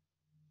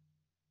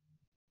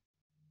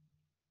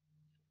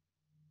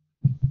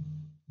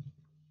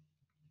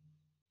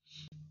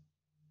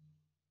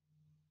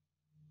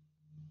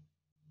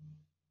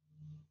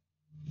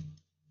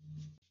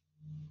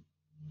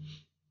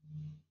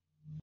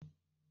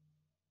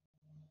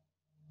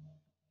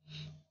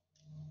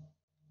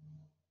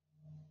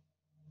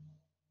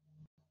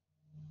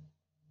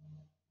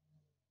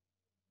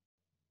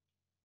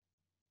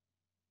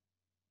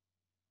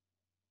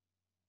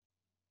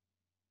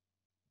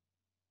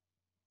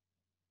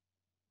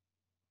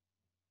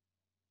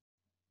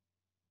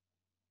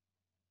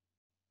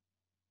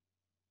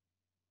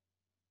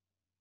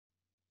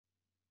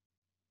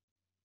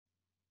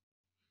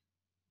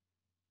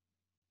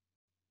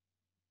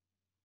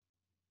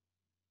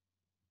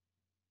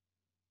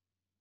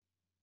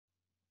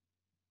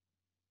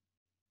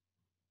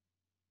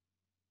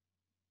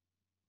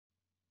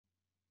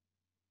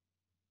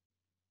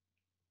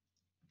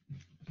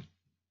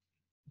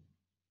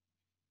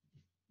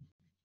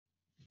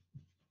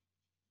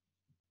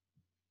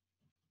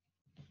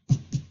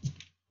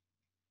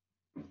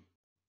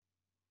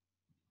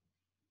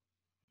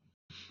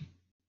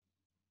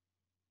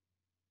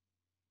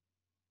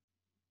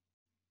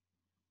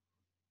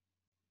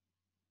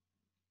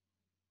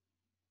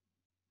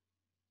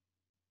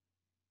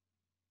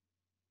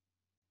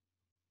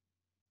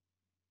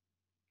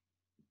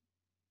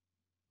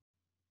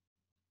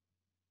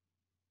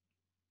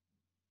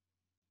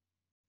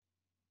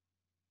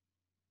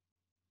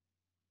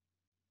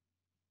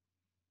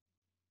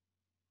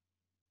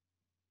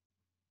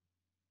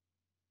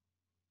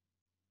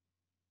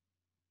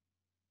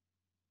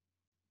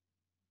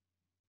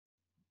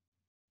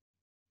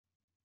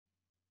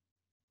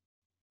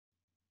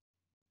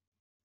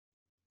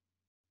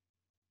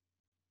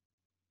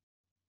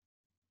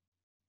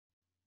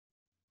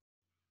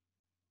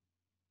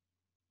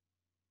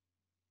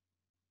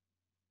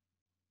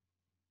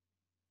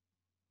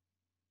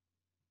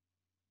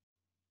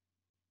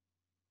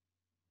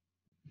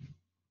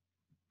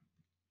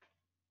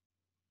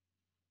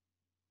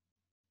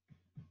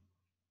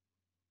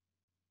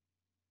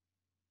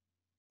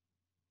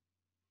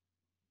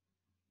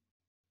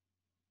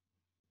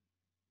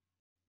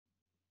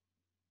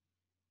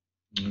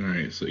 All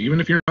right, so even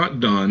if you're not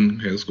done,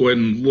 okay, let's go ahead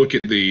and look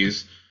at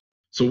these.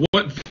 So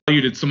what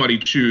value did somebody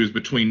choose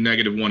between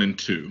negative 1 and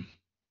 2?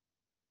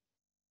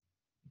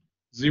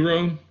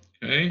 0,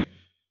 okay?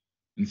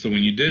 And so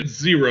when you did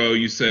 0,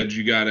 you said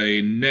you got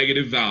a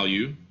negative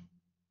value,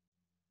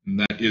 and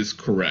that is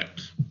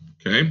correct,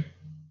 okay?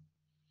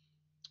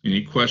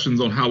 Any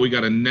questions on how we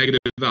got a negative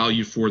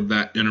value for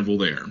that interval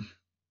there?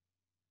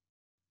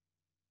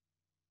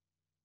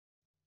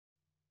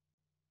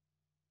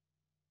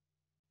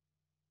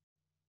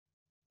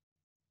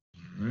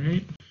 All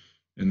right.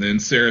 And then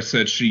Sarah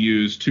said she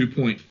used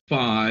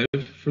 2.5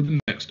 for the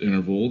next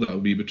interval. That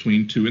would be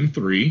between 2 and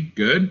 3.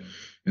 Good.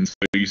 And so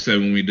you said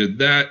when we did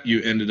that,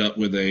 you ended up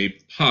with a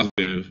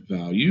positive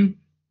value.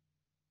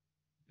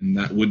 And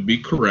that would be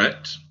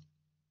correct.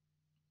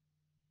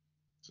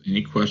 So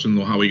any questions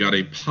on how we got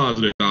a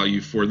positive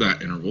value for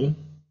that interval?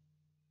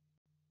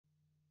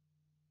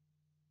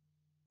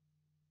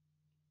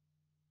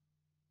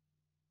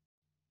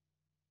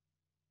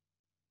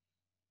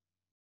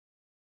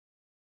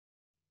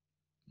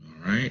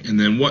 All right. And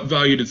then what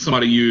value did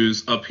somebody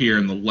use up here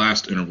in the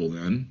last interval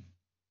then?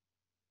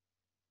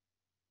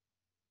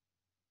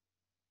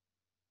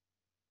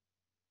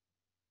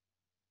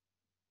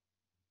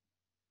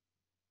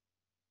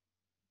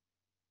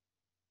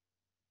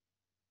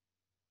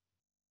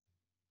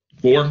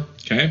 Four.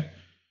 Okay.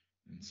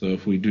 And so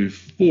if we do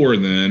 4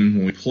 then,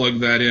 when we plug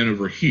that in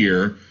over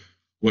here,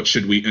 what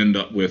should we end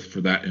up with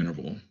for that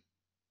interval?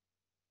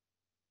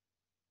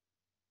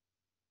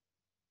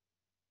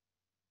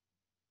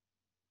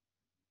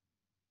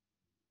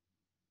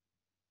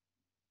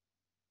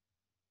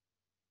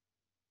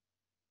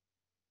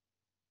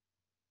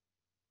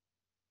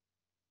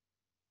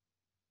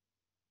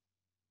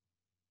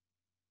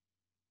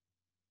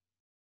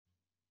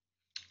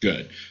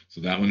 Good.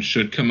 So that one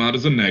should come out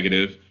as a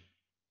negative.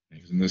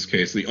 In this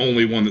case, the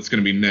only one that's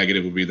going to be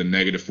negative would be the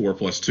 -4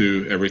 plus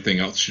 2. Everything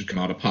else should come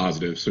out a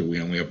positive, so we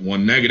only have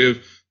one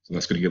negative, so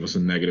that's going to give us a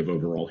negative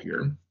overall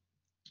here.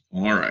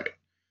 All right.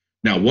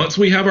 Now, once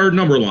we have our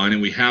number line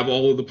and we have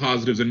all of the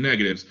positives and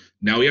negatives,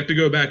 now we have to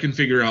go back and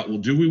figure out, well,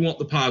 do we want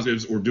the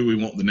positives or do we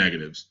want the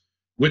negatives?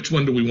 Which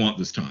one do we want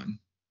this time?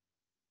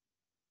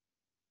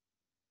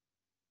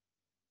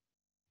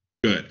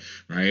 Good,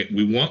 right?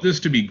 We want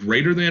this to be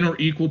greater than or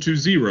equal to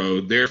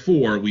 0.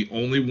 Therefore, we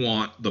only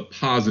want the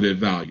positive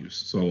values.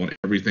 So I want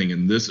everything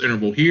in this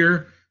interval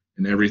here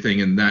and everything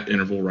in that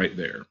interval right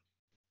there.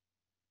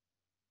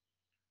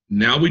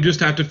 Now we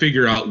just have to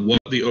figure out what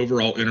the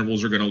overall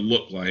intervals are going to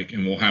look like,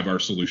 and we'll have our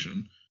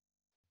solution.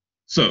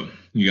 So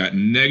you got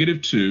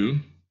 -2 to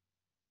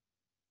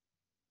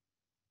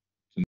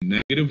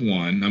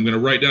 -1. I'm going to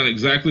write down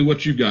exactly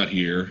what you got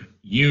here,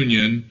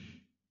 union,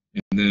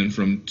 and then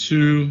from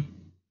 2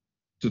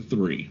 to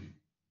 3.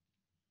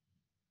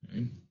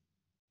 Okay.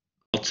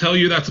 I'll tell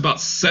you that's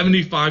about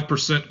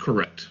 75%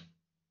 correct.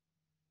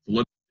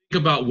 Let's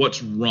think about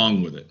what's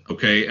wrong with it.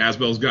 Okay,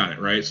 Asbel's got it,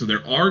 right? So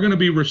there are going to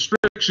be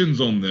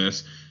restrictions on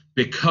this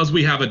because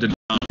we have a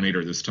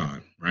denominator this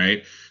time,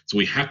 right? So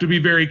we have to be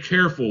very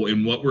careful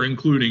in what we're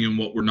including and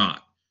what we're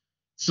not.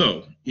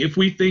 So if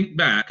we think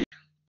back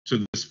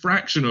to this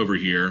fraction over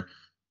here,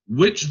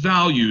 which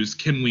values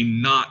can we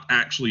not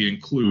actually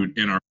include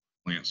in our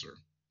answer?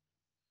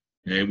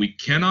 Okay, we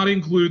cannot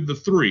include the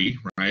 3,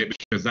 right,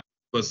 because that's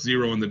plus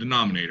 0 in the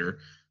denominator.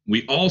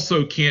 We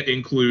also can't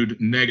include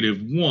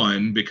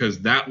 -1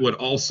 because that would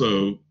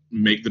also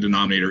make the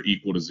denominator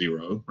equal to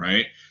 0,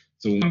 right?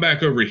 So when we come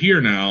back over here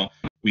now,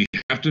 we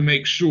have to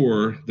make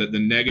sure that the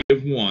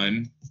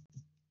 -1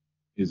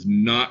 is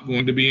not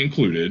going to be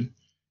included,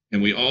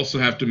 and we also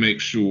have to make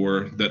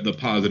sure that the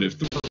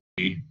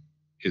 +3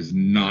 is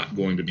not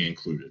going to be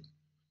included.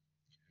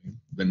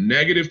 The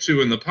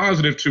 -2 and the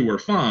 +2 are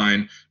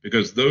fine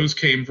because those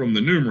came from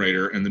the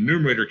numerator, and the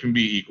numerator can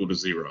be equal to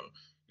 0.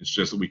 It's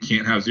just that we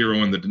can't have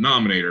 0 in the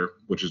denominator,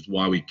 which is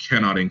why we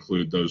cannot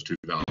include those two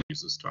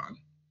values this time.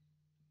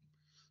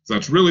 So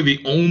that's really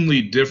the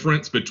only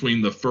difference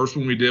between the first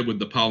one we did with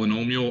the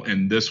polynomial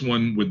and this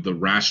one with the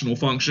rational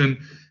function,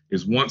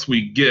 is once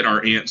we get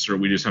our answer,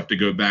 we just have to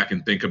go back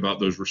and think about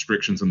those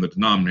restrictions in the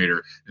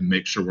denominator and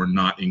make sure we're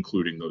not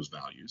including those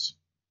values.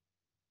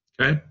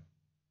 Okay?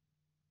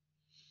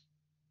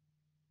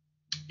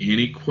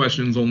 Any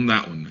questions on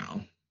that one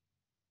now?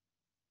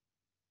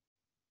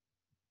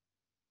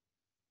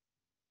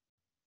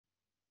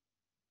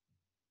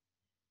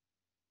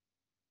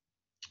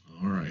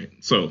 All right,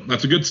 so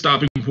that's a good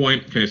stopping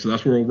point. Okay, so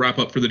that's where we'll wrap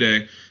up for the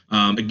day.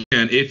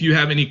 Again, if you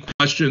have any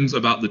questions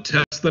about the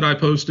test that I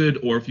posted,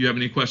 or if you have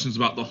any questions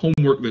about the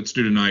homework that's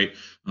due tonight,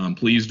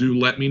 please do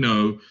let me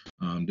know.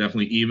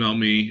 Definitely email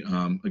me.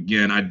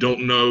 Again, I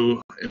don't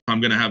know if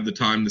I'm going to have the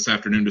time this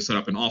afternoon to set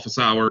up an office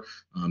hour,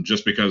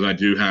 just because I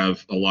do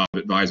have a lot of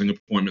advising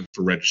appointments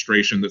for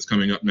registration that's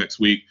coming up next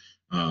week.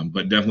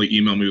 But definitely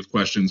email me with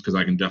questions, because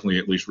I can definitely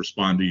at least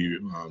respond to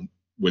you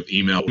with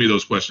email. Me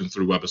those questions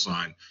through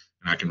WebAssign,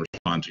 and I can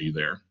respond to you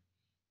there.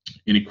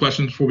 Any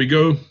questions before we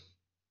go?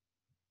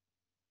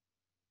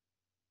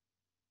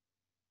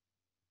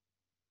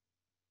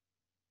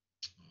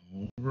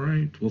 All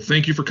right. Well,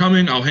 thank you for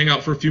coming. I'll hang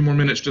out for a few more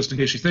minutes just in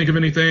case you think of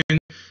anything.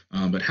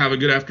 But have a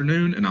good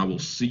afternoon, and I will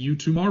see you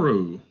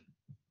tomorrow.